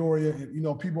from Peoria. You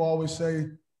know, people always say,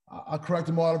 I correct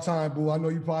them all the time, boo. I know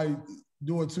you probably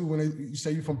do it too when you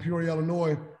say you're from Peoria,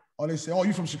 Illinois, or they say, oh,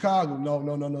 you from Chicago.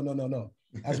 No.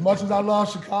 As much as I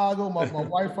love Chicago, my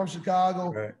wife from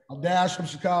Chicago, right. My dad's from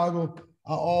Chicago,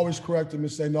 I always correct them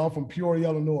and say, no, I'm from Peoria,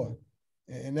 Illinois.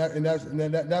 And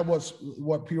that's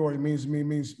what Peoria means to me.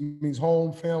 Means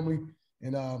home, family,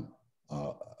 and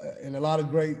a lot of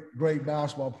great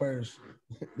basketball players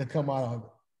that come out of it.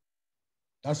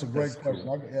 That's a great question.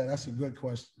 Cool. Yeah, that's a good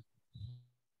question.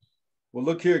 Well,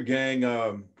 look here, gang.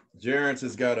 Jerrance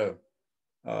has got a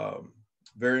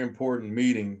very important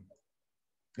meeting.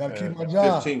 Got to keep my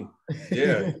job. 15.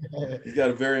 Yeah, he's got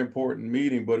a very important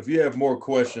meeting. But if you have more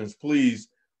questions, please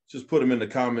just put them in the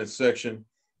comments section.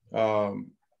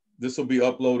 This will be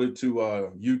uploaded to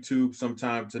YouTube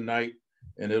sometime tonight,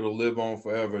 and it'll live on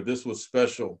forever. This was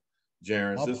special,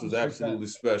 Jerrance. This was absolutely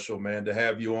special, man, to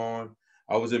have you on.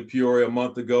 I was in Peoria a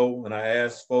month ago, and I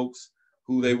asked folks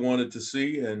who they wanted to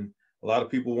see, and a lot of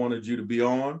people wanted you to be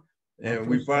on. And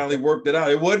we finally worked it out.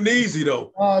 It wasn't easy,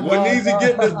 though. It wasn't easy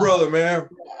getting this brother, man.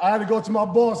 I had to go to my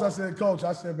boss. I said, Coach,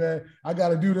 man, I got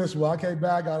to do this way. I can't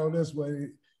back out on this way.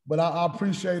 But I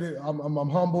appreciate it. I'm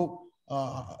humbled.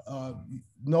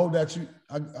 Know that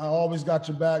I always got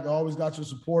your back. I always got your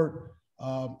support.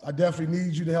 I definitely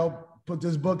need you to help put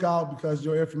this book out, because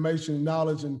your information and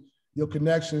knowledge and your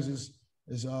connections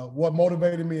is what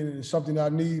motivated me, and it's something I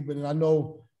need. But I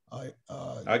know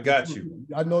I got you.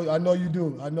 I know you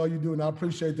do. I know you do, and I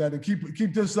appreciate that. And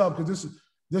keep this up, because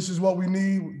this is what we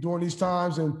need during these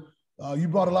times. And you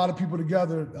brought a lot of people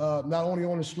together, not only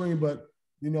on the screen, but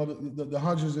you know the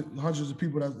hundreds of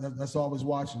people that's always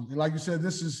watching. And like you said,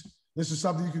 this is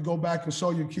something you could go back and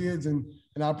show your kids, and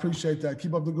I appreciate that.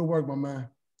 Keep up the good work, my man.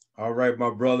 All right, my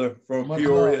brother from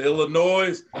Peoria,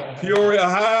 Illinois, Peoria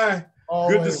High.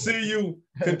 Always. Good to see you.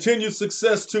 Continued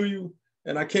success to you.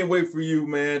 And I can't wait for you,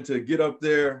 man, to get up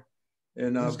there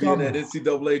and be in that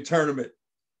NCAA tournament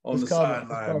on the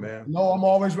sideline, man. No, I'm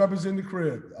always representing the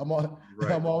crib. I'm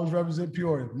always representing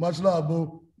Peoria. Much love,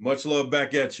 boo. Much love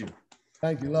back at you.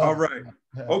 Thank you, love. All right.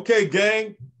 Okay,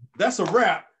 gang. That's a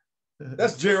wrap.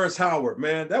 That's Jerrance Howard,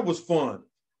 man. That was fun.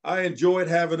 I enjoyed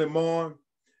having him on,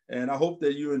 and I hope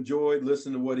that you enjoyed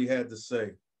listening to what he had to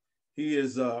say. He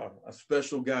is a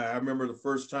special guy. I remember the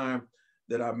first time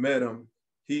that I met him,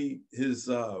 his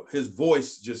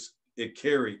voice just, it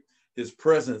carried. His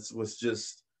presence was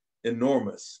just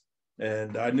enormous.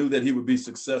 And I knew that he would be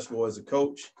successful as a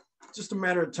coach. Just a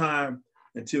matter of time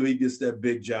until he gets that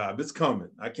big job. It's coming.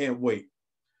 I can't wait.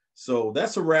 So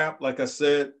that's a wrap, like I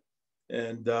said,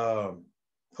 and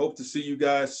hope to see you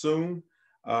guys soon.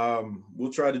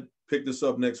 We'll try to pick this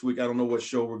up next week. I don't know what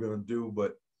show we're going to do,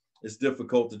 but it's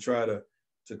difficult to try to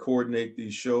coordinate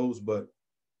these shows, but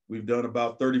we've done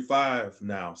about 35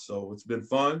 now. So it's been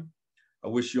fun. I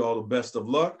wish you all the best of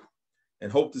luck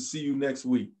and hope to see you next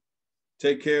week.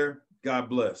 Take care. God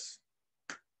bless.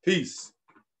 Peace.